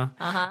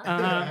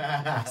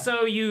wanna.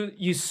 So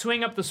you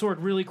swing up the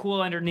sword really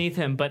cool underneath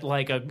him, but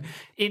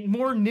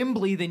more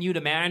nimbly than you'd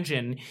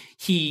imagine,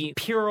 he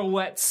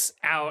pirouettes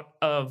out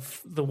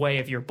of the way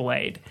of your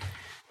blade.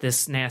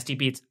 This nasty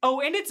beats.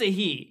 Oh, and it's a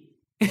he.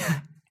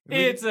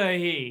 It's a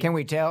he. Can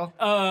we tell?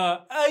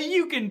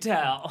 You can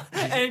tell.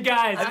 And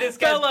guys,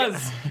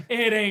 fellas,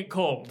 it ain't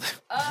cold.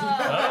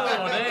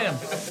 Oh, damn.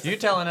 You're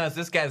telling us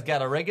this guy's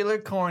got a regular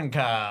corn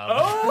cob.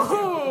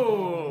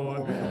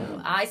 Oh!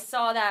 I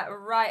saw that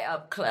right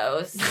up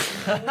close.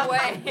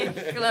 Way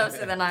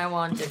closer than I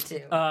wanted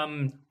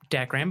to.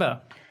 Dak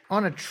Rambo.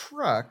 On a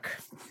truck,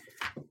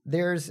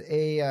 there's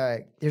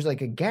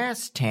like a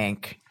gas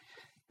tank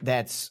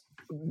that's...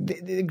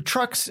 The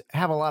trucks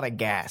have a lot of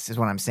gas, is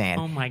what I'm saying.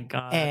 Oh my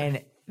god!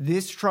 And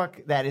this truck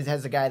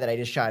has a guy that I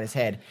just shot his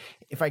head.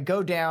 If I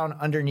go down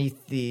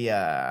underneath the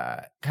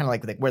kind of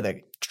like where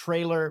the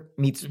trailer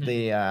meets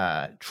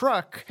the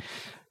truck,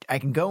 I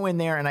can go in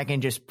there and I can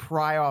just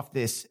pry off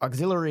this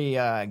auxiliary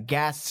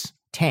gas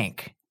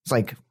tank. It's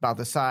like about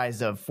the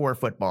size of 4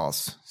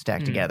 footballs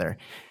stacked together.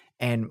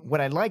 And what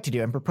I'd like to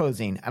do, I'd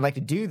like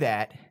to do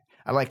that.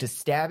 I'd like to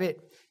stab it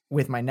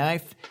with my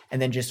knife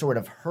and then just sort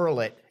of hurl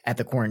it at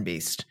the corn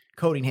beast,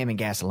 coating him in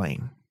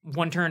gasoline.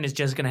 One turn is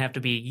just going to have to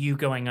be you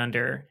going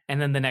under,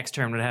 and then the next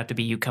turn would have to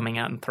be you coming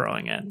out and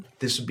throwing it.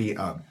 This would be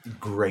a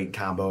great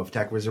combo if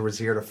Tech Wizard was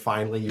here to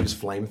finally use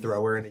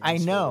flamethrower. And I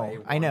know.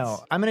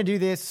 I'm going to do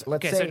this.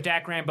 Let's say. So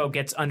Dak Rambo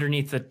gets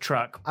underneath the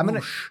truck. I'm going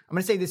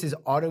to say this is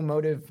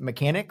automotive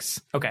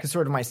mechanics. Okay. Because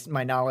sort of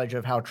my knowledge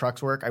of how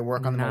trucks work. I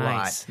work on them a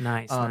lot.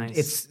 Nice.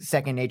 It's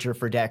second nature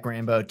for Dak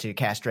Rambo to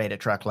castrate a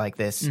truck like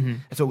this.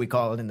 That's what we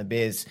call it in the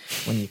biz.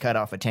 When you cut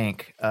off a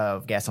tank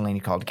of gasoline,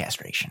 you call it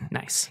castration.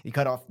 Nice. You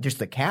cut off just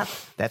the cap.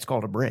 That's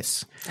called a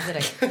bris. Is it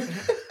a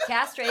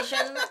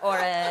castration or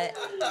a...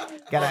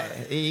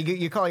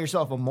 You call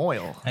yourself a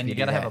moil. And you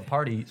got to have a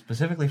party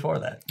specifically for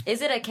that.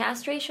 Is it a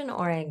castration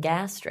or a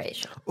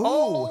gastration?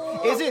 Ooh,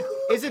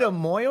 is it a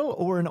moil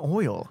or an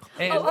oil?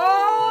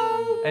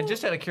 And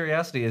just out of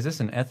curiosity, is this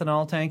an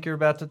ethanol tank you're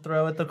about to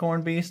throw at the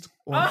corn beast?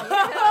 Or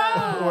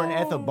an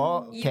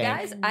ethanol tank? You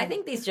guys, I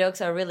think these jokes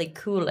are really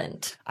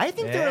coolant. I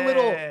think they're a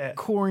little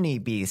corny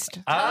beast.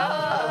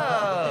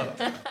 Oh!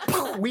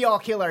 We all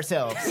kill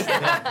ourselves.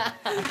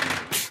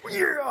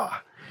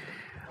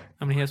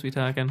 How many hits we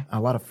talking? A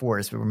lot of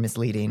 4s, but we're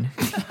misleading.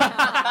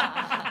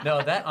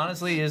 No, that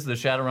honestly is the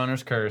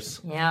Shadowrunner's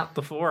curse. Yeah.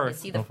 The 4. You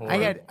see the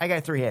I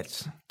got 3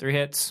 hits. 3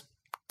 hits.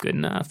 Good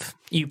enough.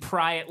 You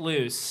pry it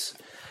loose.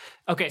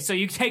 Okay, so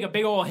you take a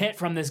big old hit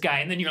from this guy,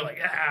 and then you're like,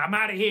 I'm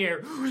out of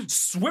here.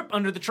 Swip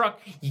under the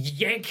truck,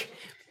 yank,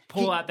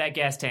 pull out that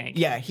gas tank.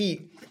 Yeah,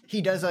 he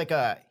does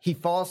he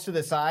falls to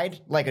the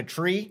side like a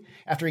tree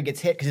after he gets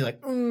hit because he's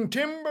like,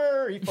 timber.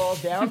 He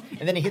falls down,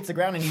 and then he hits the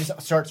ground and he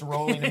just starts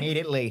rolling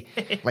immediately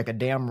like a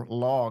damn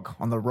log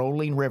on the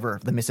rolling river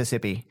of the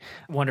Mississippi.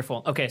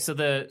 Wonderful. Okay, so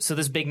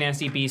this big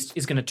nasty beast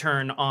is going to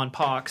turn on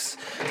Pox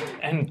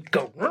and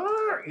go.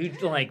 You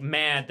like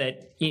mad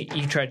that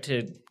you tried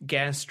to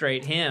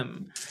gastrate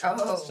him.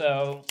 Oh.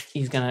 So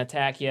he's going to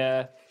attack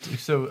you.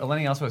 So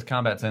Eleni also has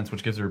combat sense,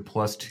 which gives her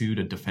 +2 to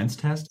defense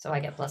test. So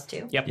I get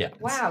 +2? Yep. Yeah.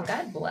 Wow,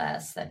 God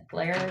bless that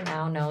Blair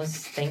now knows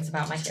things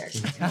about my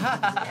character.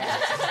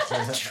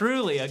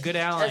 Truly a good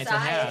ally to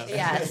have.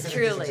 Yes,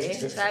 truly.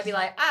 So I'd be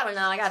like, I don't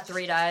know, I got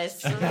 3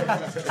 dice.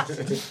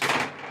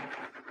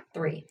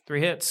 3.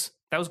 3 hits.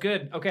 That was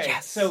good. Okay.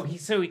 Yes. So he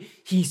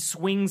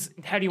swings.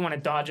 How do you want to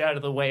dodge out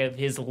of the way of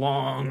his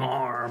long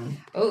arm?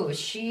 Oh,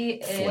 she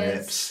is.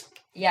 Flips.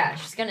 Yeah,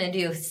 she's gonna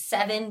do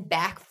 7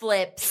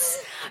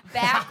 backflips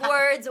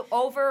backwards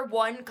over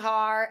one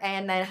car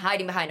and then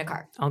hiding behind a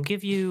car. I'll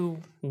give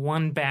you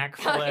 1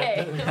 backflip.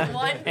 Okay,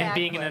 1 and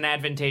being in an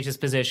advantageous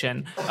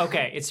position.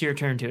 Okay, it's your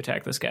turn to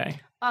attack this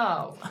guy.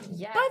 Oh,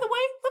 yeah. By the way,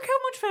 look how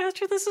much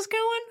faster this is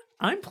going.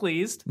 I'm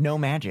pleased. No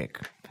magic.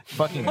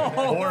 Fucking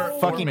Or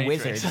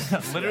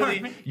wizards.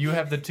 Literally, you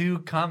have the 2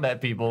 combat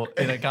people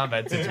in a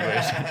combat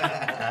situation.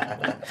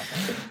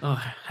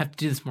 Oh, I have to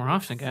do this more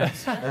often,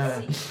 guys.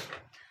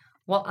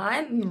 Well,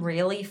 I'm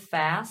really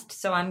fast,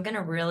 so I'm going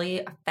to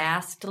really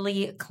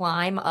fastly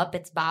climb up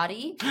its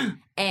body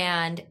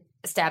and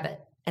stab it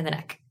in the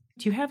neck.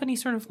 Do you have any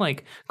sort of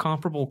like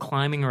comparable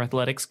climbing or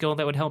athletic skill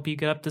that would help you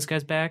get up this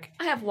guy's back?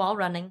 I have wall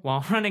running.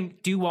 Wall running.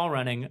 Do wall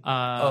running.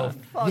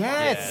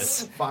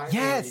 Yes.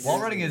 Yes.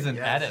 Wall running is an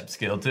adept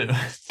skill, too.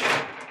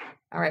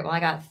 All right, well, I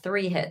got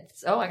 3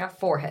 hits. Oh, I got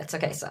 4 hits.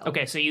 Okay, so.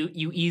 Okay, so you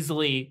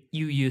easily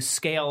you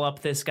scale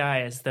up this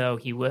guy as though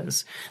he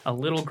was a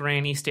little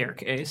granny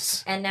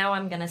staircase. And now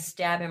I'm going to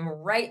stab him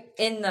right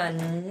in the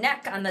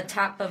neck on the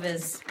top of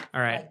his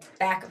All right.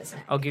 back of his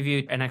neck. I'll give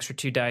you an extra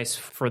 2 dice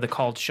for the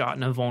called shot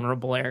in a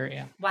vulnerable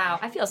area. Wow,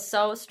 I feel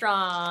so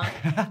strong.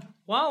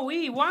 Wow.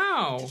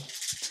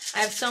 I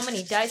have so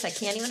many dice, I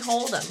can't even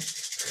hold them.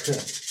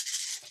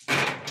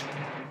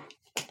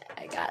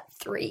 I got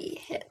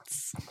 3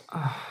 hits.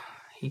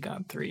 He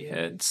got 3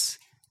 hits.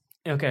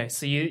 Okay,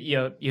 so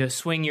you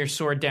swing your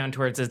sword down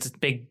towards its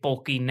big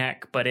bulky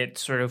neck, but it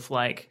sort of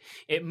like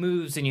it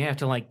moves, and you have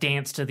to like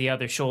dance to the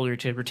other shoulder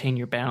to retain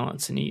your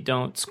balance, and you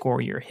don't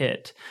score your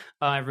hit.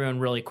 Everyone,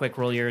 really quick,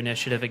 roll your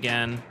initiative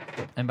again.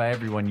 And by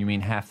everyone, you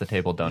mean half the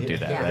table don't do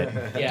that,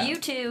 right? Yeah. You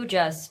two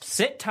just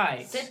Sit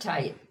tight. sit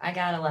tight. I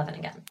got 11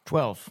 again.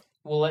 12.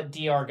 We'll let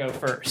DR go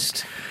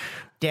first.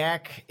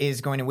 Dak is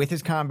going to, with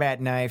his combat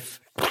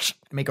knife,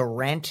 make a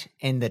rent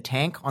in the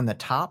tank on the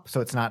top so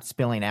it's not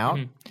spilling out.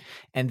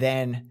 And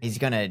then he's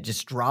going to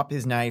just drop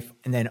his knife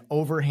and then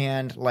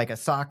overhand, like a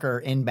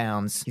soccer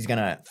inbounds, he's going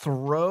to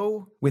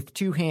throw with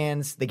 2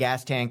 hands the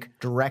gas tank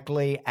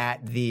directly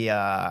at the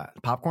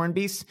popcorn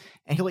beast.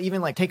 And he'll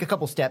even like take a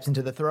couple steps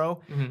into the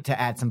throw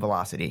to add some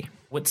velocity.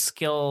 What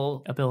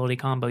skill ability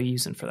combo are you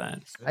using for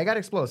that? I got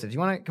explosives.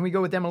 Can we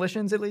go with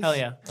demolitions at least? Hell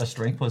yeah. A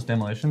strength plus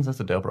demolitions,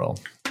 that's a dope roll.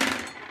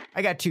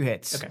 I got 2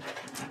 hits. Okay.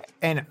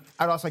 And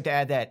I'd also like to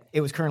add that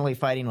it was currently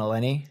fighting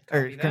Eleni,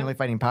 or currently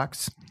fighting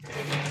Pox.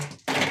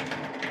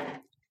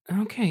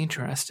 Okay,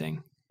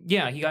 interesting.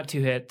 Yeah, he got 2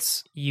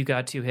 hits. You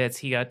got 2 hits.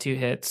 He got 2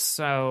 hits.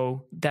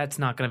 So that's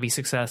not going to be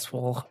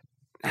successful.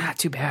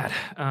 Too bad.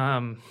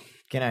 Can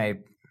I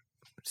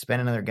spend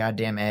another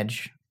goddamn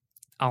edge?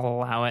 I'll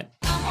allow it.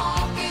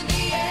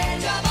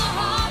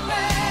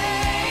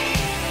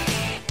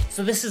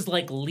 So this is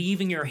like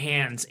leaving your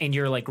hands, and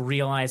you're like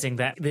realizing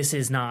that this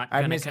is not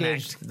I've going to misgauged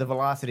connect. the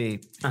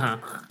velocity.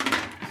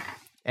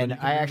 And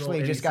I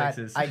actually just got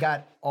I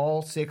got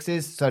all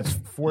 6s, so it's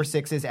 4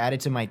 6s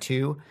added to my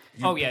 2.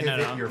 Oh yeah, no.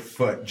 Pivot your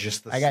foot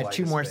just the I got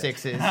 2 slightest more bit.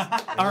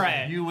 6s. All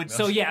right.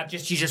 So yeah, you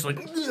just like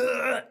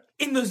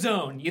in the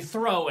zone. You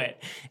throw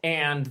it,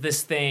 and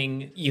this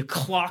thing, you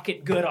clock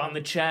it good on the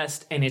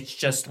chest, and it's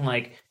just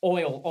like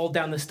oil all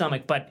down the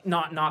stomach, but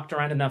not knocked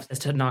around enough as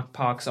to knock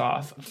Pox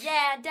off.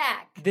 Yeah,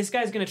 Dak. This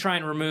guy's gonna try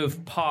and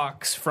remove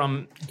Pox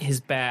from his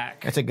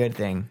back. That's a good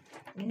thing.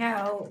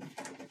 No.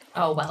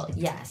 Oh, well,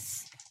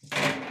 yes.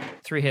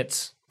 3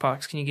 hits.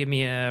 Pox, can you give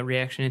me a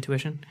reaction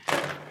intuition?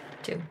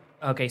 2.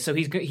 Okay, so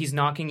he's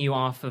knocking you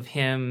off of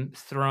him,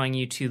 throwing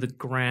you to the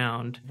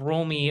ground.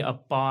 Roll me a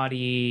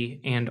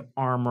body and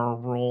armor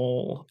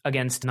roll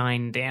against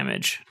 9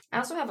 damage. I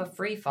also have a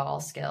free fall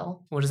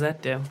skill. What does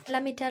that do?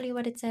 Let me tell you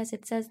what it says.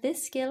 It says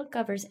this skill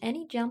covers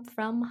any jump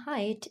from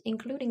height,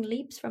 including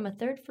leaps from a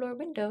 3rd floor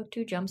window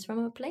to jumps from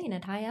a plane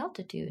at high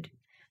altitude.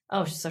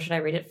 Oh, so should I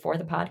read it for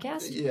the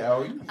podcast?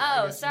 Yeah.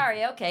 Oh,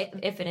 sorry. Okay.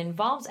 If it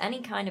involves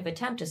any kind of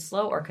attempt to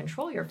slow or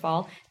control your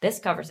fall, this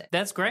covers it.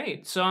 That's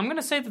great. So I'm going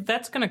to say that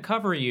that's going to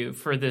cover you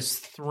for this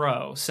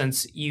throw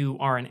since you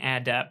are an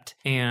adept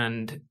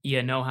and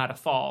you know how to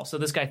fall. So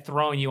this guy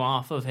throwing you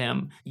off of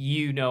him,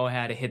 you know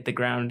how to hit the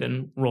ground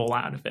and roll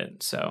out of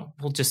it. So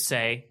we'll just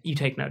say you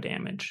take no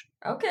damage.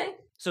 Okay.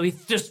 So he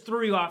just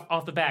threw you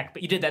off the back,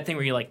 but you did that thing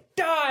where you like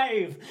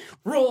dive,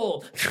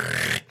 roll,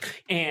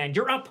 and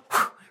you're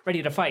up,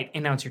 ready to fight.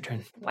 And now it's your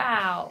turn.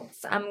 Wow.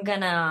 So I'm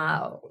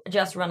gonna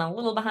just run a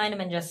little behind him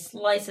and just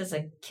slice his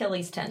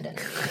Achilles tendon.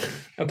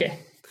 Okay.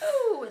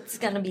 Ooh, it's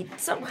gonna be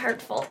so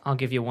hurtful. I'll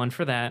give you one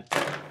for that.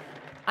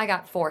 I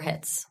got 4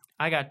 hits.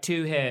 I got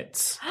 2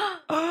 hits.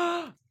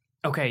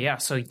 Okay, yeah,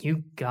 so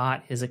you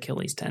got his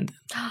Achilles tendon.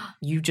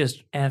 You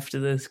just effed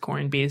this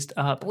corn beast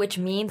up. Which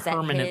means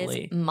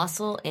permanently. That his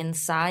muscle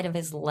inside of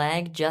his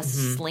leg just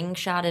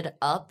slingshotted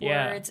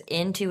upwards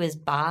into his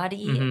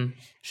body. Mm-hmm.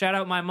 Shout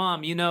out my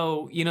mom. You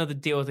know the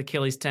deal with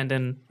Achilles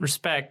tendon.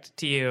 Respect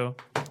to you.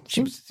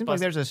 Seems like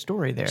there's a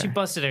story there. She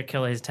busted her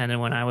Achilles tendon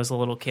when I was a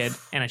little kid,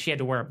 and she had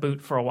to wear a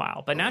boot for a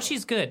while. But now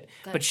she's good.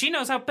 But she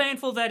knows how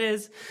painful that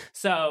is.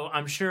 So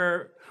I'm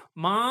sure,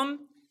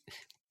 Mom,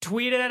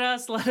 tweet at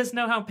us. Let us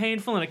know how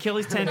painful an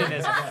Achilles tendon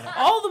is.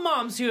 All the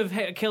moms who have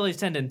Achilles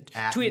tendon,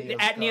 tweet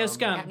at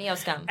Neoscum. At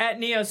Neoscum. At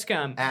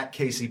Neoscum. At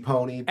Casey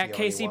Pony. At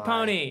Casey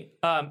Pony.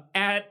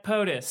 At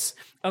POTUS.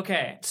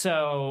 Okay,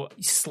 so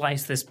you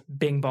slice this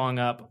bing bong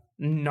up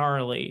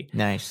gnarly.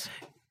 Nice.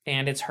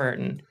 And it's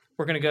hurting.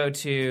 We're going to go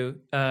to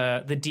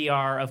the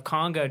DR of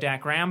Congo,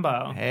 Dak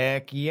Rambo.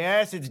 Heck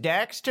yes, it's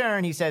Dak's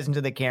turn, he says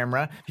into the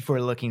camera before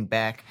looking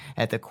back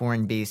at the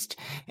corn beast.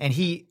 And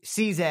he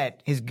sees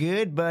that his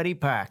good buddy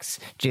Pox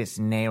just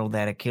nailed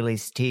that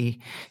Achilles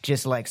T,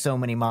 just like so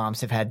many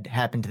moms have had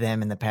happen to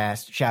them in the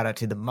past. Shout out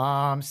to the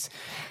moms.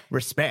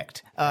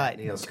 Respect. At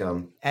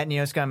Neoscum. At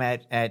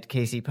Neoscum, at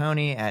Casey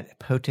Pony, at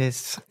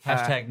POTUS.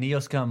 Hashtag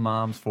Neoscum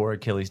moms for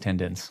Achilles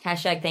tendons.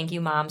 Hashtag thank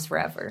you moms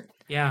forever.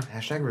 Yeah.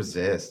 Hashtag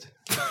resist.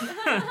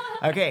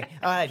 Okay,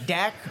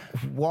 Dak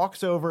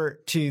walks over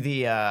to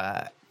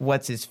the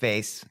what's his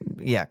face?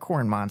 Yeah,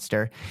 corn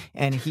monster,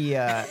 and he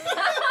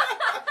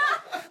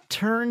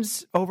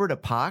turns over to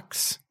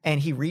Pox,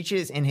 and he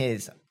reaches in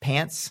his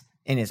pants,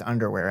 in his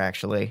underwear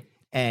actually,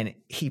 and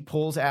he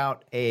pulls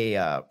out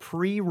a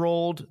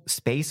pre-rolled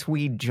space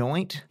weed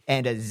joint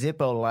and a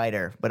Zippo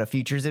lighter, but a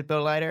future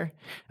Zippo lighter,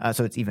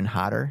 so it's even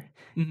hotter.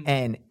 Mm-hmm.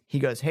 And he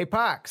goes, "Hey,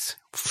 Pox."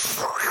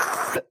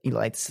 He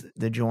lights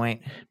the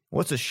joint.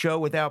 "What's a show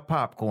without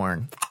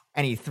popcorn?"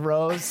 And he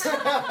throws the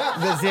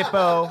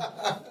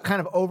Zippo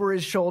kind of over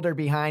his shoulder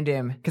behind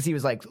him because he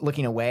was like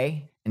looking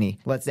away. And he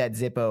lets that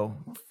Zippo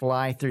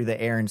fly through the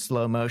air in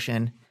slow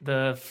motion.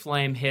 The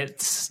flame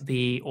hits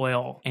the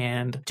oil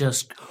and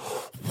just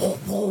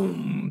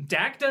boom.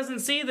 Dak doesn't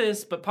see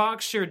this, but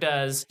Pox sure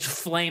does.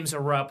 Flames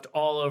erupt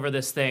all over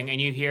this thing,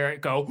 and you hear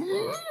it go.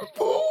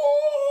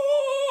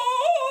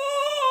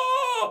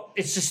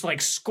 It's just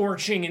like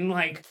scorching and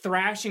like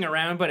thrashing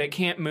around, but it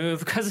can't move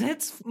because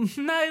it's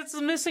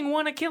missing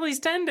one Achilles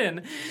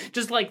tendon.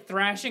 Just like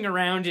thrashing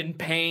around in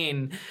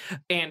pain.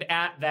 And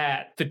at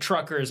that, the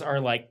truckers are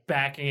like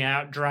backing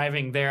out,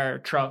 driving their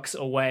trucks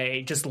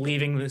away, just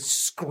leaving this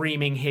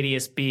screaming,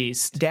 hideous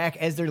beast. Dak,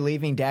 as they're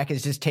leaving, Dak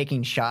is just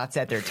taking shots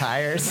at their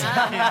tires.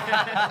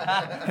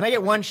 Can I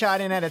get one shot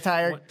in at a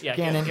tire?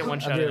 Gannon? Get one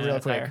shot in at a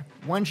tire.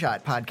 One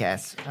Shot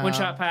Podcast. One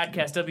Shot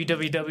Podcast,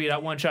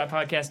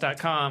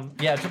 www.oneshotpodcast.com.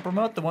 Yeah, to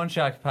promote the One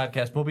Shot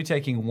Podcast, we'll be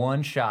taking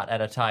one shot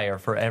at a tire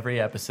for every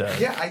episode.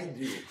 Yeah,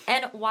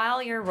 And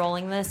while you're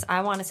rolling this,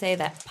 I want to say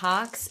that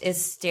Pox is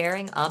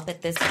staring up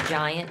at this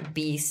giant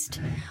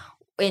beast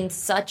in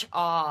such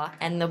awe,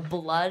 and the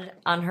blood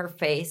on her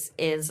face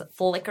is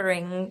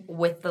flickering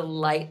with the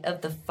light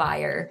of the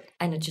fire,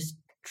 and it just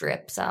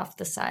drips off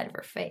the side of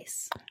her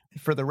face.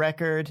 For the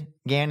record,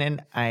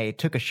 Gannon, I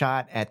took a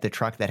shot at the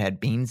truck that had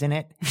beans in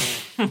it,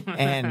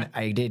 and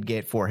I did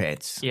get 4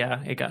 hits.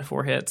 Yeah, it got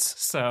 4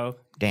 hits, so...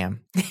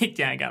 Damn.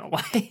 Yeah, I got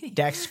away.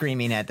 Dak's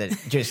screaming at the...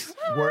 just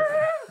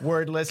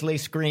wordlessly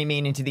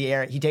screaming into the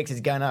air. He takes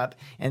his gun up,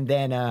 and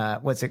then,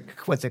 what's it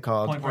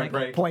called? Point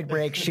Break. Point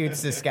Break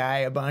shoots the sky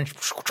a bunch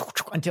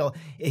until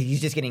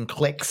he's just getting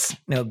clicks,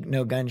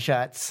 no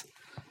gunshots.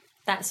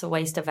 That's a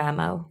waste of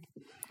ammo.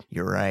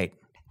 You're right.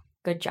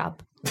 Good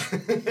job.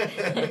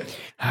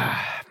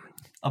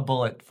 A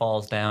bullet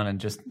falls down and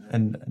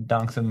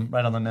dunks him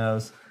right on the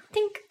nose.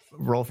 Think.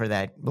 Roll for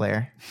that,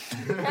 Blair.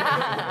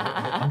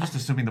 I'm just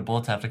assuming the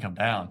bullets have to come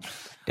down.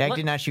 Dak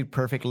did not shoot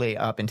perfectly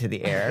up into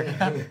the air.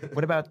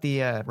 What about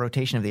the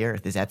rotation of the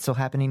Earth? Is that still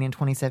happening in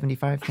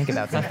 2075? Think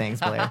about some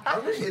things, Blair.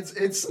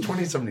 it's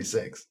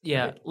 2076.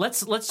 Yeah,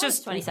 let's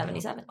just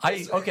 2077.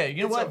 Okay,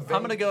 you know what? I'm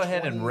going to go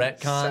ahead and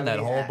retcon that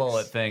whole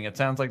bullet thing. It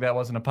sounds like that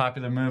wasn't a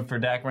popular move for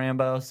Dak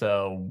Rambo,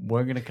 so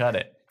we're going to cut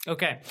it.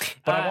 Okay.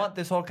 But I want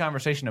this whole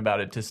conversation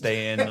about it to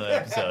stay in the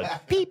episode.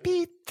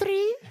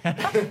 PP3.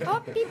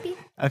 Oh, beep, beep.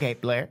 Okay,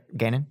 Blair,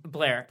 Gannon.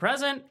 Blair,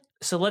 present.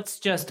 So let's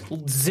just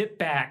zip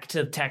back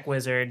to Tech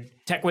Wizard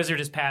Tech Wizard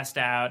is passed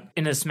out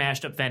in a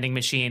smashed up vending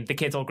machine. The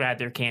kids all grab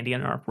their candy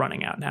and are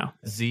running out now.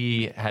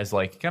 Z has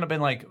like kind of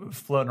been like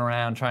floating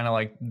around trying to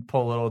like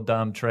pull little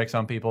dumb tricks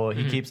on people.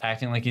 He keeps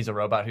acting like he's a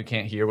robot who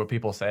can't hear what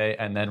people say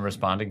and then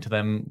responding to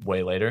them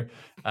way later.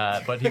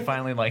 But he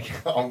finally like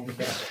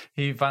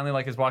he finally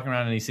like is walking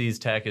around and he sees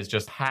Tech is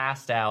just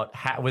passed out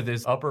with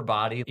his upper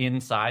body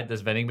inside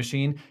this vending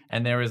machine,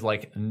 and there is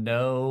like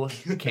no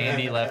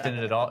candy left in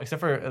it at all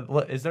except for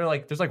there's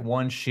like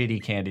one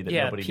shitty candy that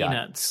nobody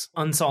peanuts.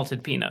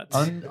 Unsalted peanuts.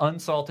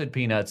 Unsalted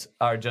peanuts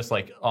are just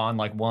like on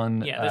like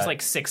one. Yeah, there's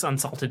like 6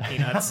 unsalted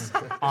peanuts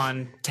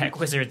on Tech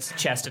Wizard's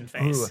chest and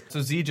face. Ooh.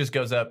 So Z just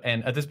goes up,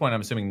 and at this point,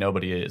 I'm assuming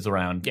nobody is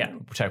around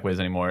Tech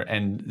Wiz anymore.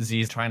 And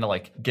Z's trying to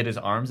like get his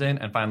arms in,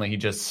 and finally he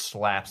just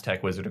slaps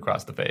Tech Wizard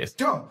across the face.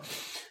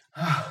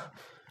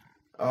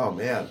 Oh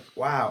man!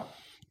 Wow.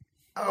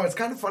 Oh, it's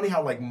kind of funny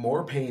how like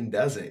more pain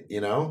does it.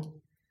 You know,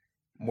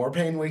 more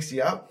pain wakes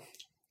you up.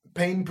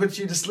 Pain puts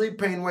you to sleep.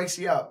 Pain wakes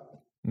you up.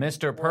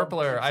 Mr.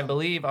 Purpler, I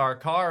believe our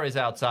car is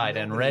outside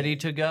and ready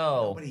to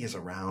go. Nobody is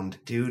around,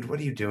 dude. What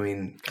are you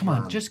doing? Come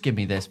on, just give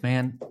me this,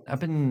 man. I've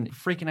been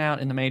freaking out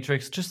in the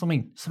Matrix. Just let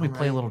me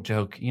play a little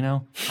joke, you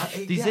know?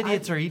 These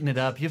idiots are eating it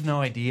up. You have no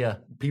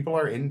idea. People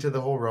are into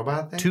the whole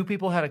robot thing? 2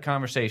 people had a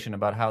conversation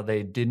about how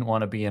they didn't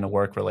want to be in a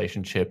work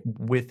relationship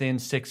within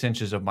 6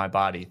 inches of my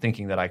body,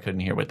 thinking that I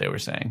couldn't hear what they were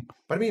saying.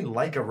 But I mean,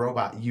 like a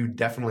robot, you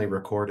definitely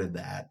recorded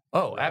that.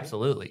 Oh, right?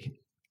 Absolutely.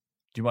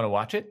 Do you want to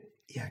watch it?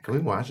 Yeah, can we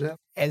watch that?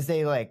 As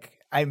they like,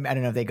 I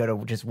don't know if they go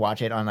to just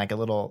watch it on like a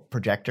little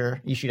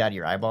projector you shoot out of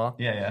your eyeball.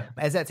 Yeah.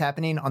 As that's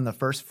happening on the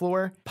first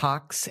floor,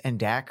 Pox and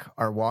Dak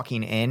are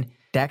walking in.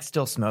 Dak's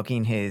still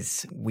smoking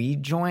his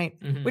weed joint,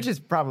 which is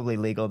probably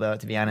legal though,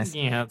 to be honest.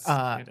 Yeah,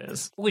 it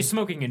is. At least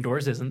smoking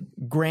indoors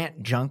isn't.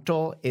 Grant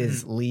Junktel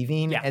is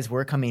leaving as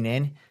we're coming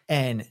in,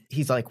 and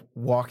he's like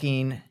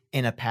walking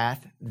in a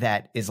path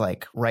that is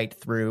like right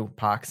through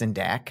Pox and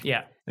Dak.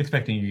 Yeah.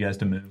 Expecting you guys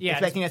to move. Yeah,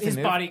 expecting us to his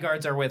move.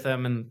 bodyguards are with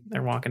him, and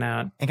they're walking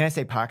out. And can I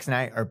say Pox and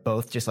I are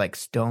both just like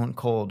stone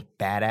cold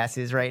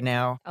badasses right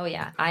now? Oh,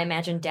 yeah. I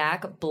imagine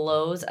Dak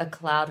blows a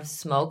cloud of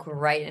smoke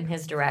right in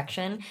his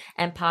direction,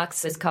 and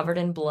Pox is covered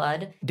in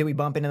blood. Did we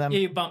bump into them? Yeah,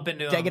 you bump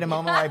into him. Did I get a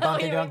moment where I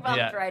bumped into them?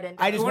 Bumped right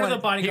into I just One of wanted,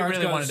 the bodyguards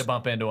He really wanted to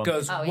bump into him.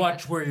 goes,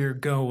 watch where you're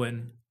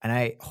going. and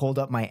I hold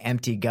up my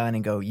empty gun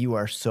and go, "You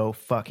are so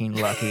fucking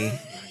lucky."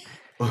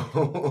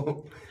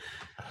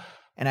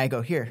 And I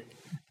go, "Here,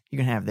 you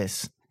can have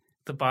this."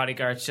 The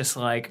bodyguard's just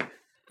like,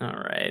 all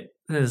right,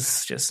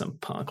 this is just some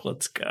punk.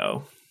 Let's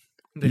go.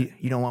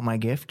 You don't want my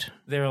gift?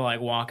 They're like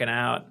walking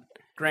out.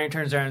 Grant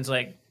turns around and is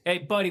like, hey,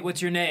 buddy,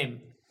 what's your name?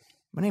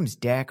 My name's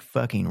Dak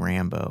fucking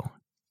Rambo.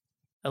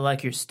 I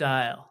like your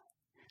style.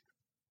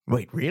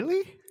 Wait,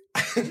 really?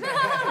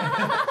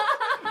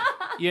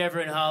 You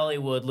ever in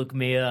Hollywood, look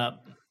me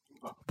up.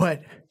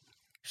 But,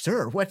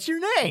 sir, what's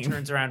your name?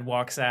 Turns around,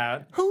 walks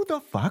out. Who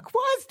the fuck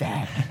was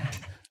that?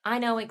 I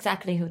know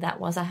exactly who that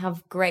was. I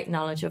have great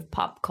knowledge of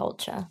pop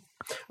culture.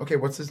 Okay,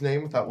 what's his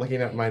name without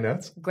looking at my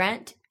notes?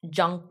 Grant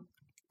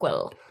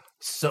Junkwell.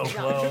 So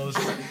close.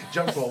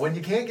 Junkwell. When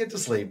you can't get to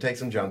sleep, take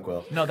some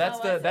Junkwell. No, that's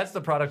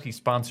the product he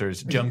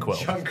sponsors, Junkwell.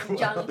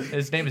 Junkwell.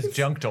 His name is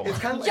Junktel. It's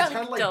kind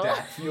of like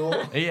DAC fuel.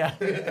 Yeah.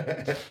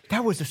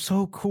 That was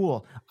so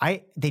cool.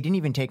 They didn't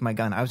even take my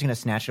gun. I was going to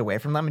snatch it away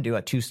from them and do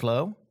a too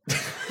slow.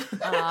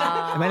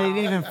 I mean, they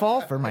didn't even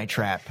fall for my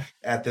trap.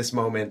 At this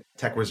moment,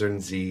 Tech Wizard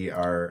and Z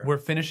are... We're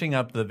finishing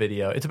up the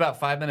video. It's about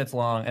 5 minutes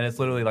long, and it's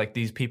literally like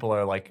these people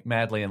are like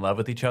madly in love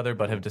with each other,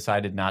 but have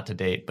decided not to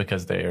date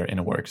because they're in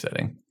a work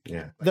setting.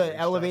 Yeah. The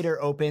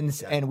elevator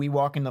opens, and we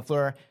walk in the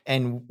floor,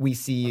 and we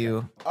see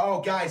you.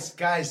 Oh, guys.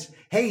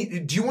 Hey,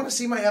 do you want to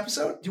see my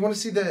episode? Do you want to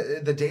see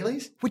the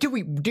dailies? What,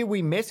 did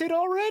we miss it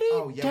already?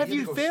 Oh, yeah. Have we had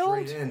you to go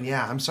filmed? straight in.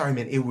 Yeah, I'm sorry,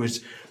 man. It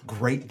was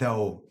great,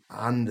 though,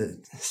 on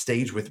the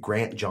stage with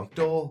Grant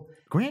Junktel.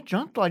 Grant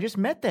Junktel, I just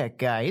met that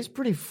guy. He's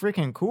pretty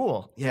freaking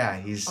cool. Yeah,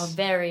 he's... A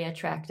very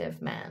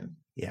attractive man.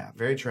 Yeah,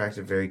 very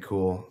attractive, very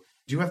cool.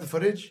 Do you have the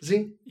footage,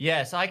 Z?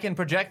 Yes, I can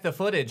project the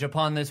footage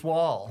upon this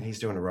wall. He's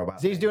doing a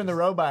robot. He's doing the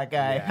robot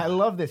guy. Yeah. I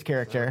love this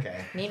character.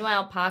 Okay.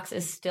 Meanwhile, Pox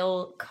is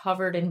still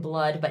covered in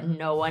blood, but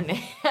no one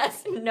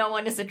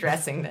is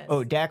addressing this.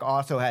 Oh, Dak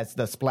also has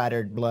the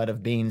splattered blood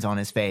of beans on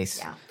his face.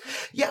 Yeah.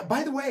 Yeah,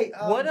 by the way...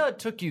 What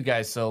took you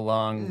guys so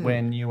long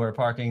when you were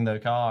parking the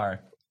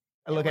car?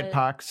 I look at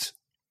Pox.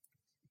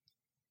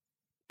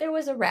 There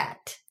was a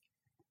rat.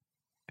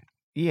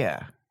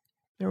 Yeah.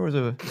 There was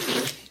a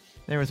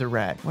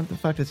rat. What the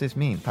fuck does this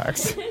mean,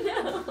 Pox?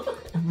 No.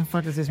 What the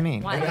fuck does this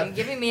mean? Why are you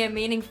giving me a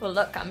meaningful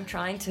look? I'm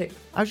trying to...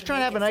 I was trying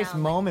to have a nice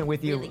moment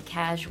with you. Really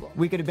casual.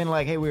 We could have been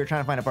like, hey, we were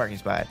trying to find a parking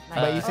spot.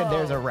 But you said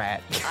there's a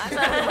rat.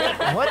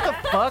 I'm What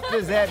the fuck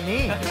does that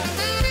mean?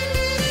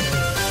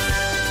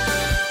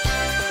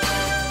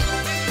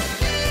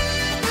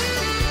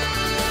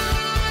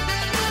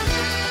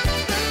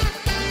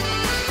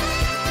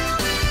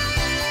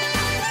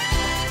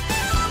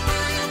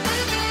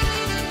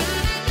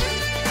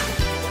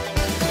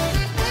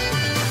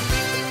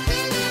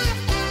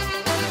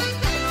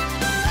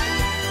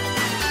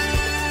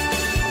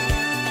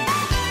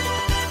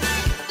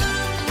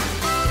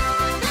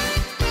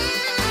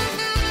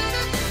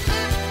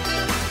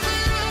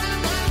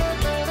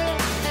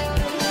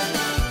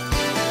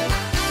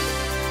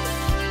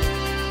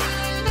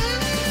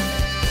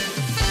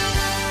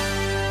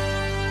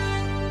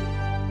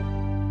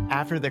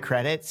 after the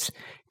credits,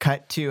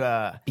 cut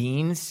to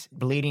Beans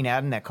bleeding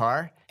out in that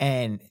car.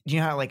 And do you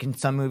know how, like, in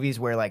some movies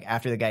where, like,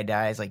 after the guy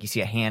dies, like, you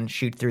see a hand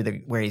shoot through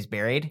where he's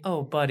buried?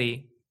 Oh,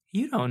 buddy,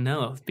 you don't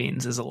know if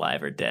Beans is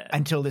alive or dead.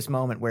 Until this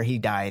moment where he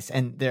dies,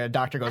 and the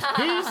doctor goes,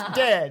 he's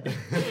dead.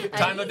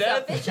 Time of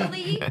death?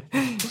 Officially.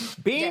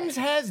 Beans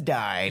has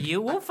died.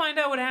 You will find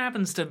out what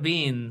happens to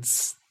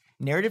Beans.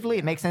 Narratively,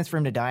 it makes sense for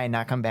him to die and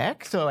not come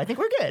back, so I think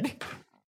we're good.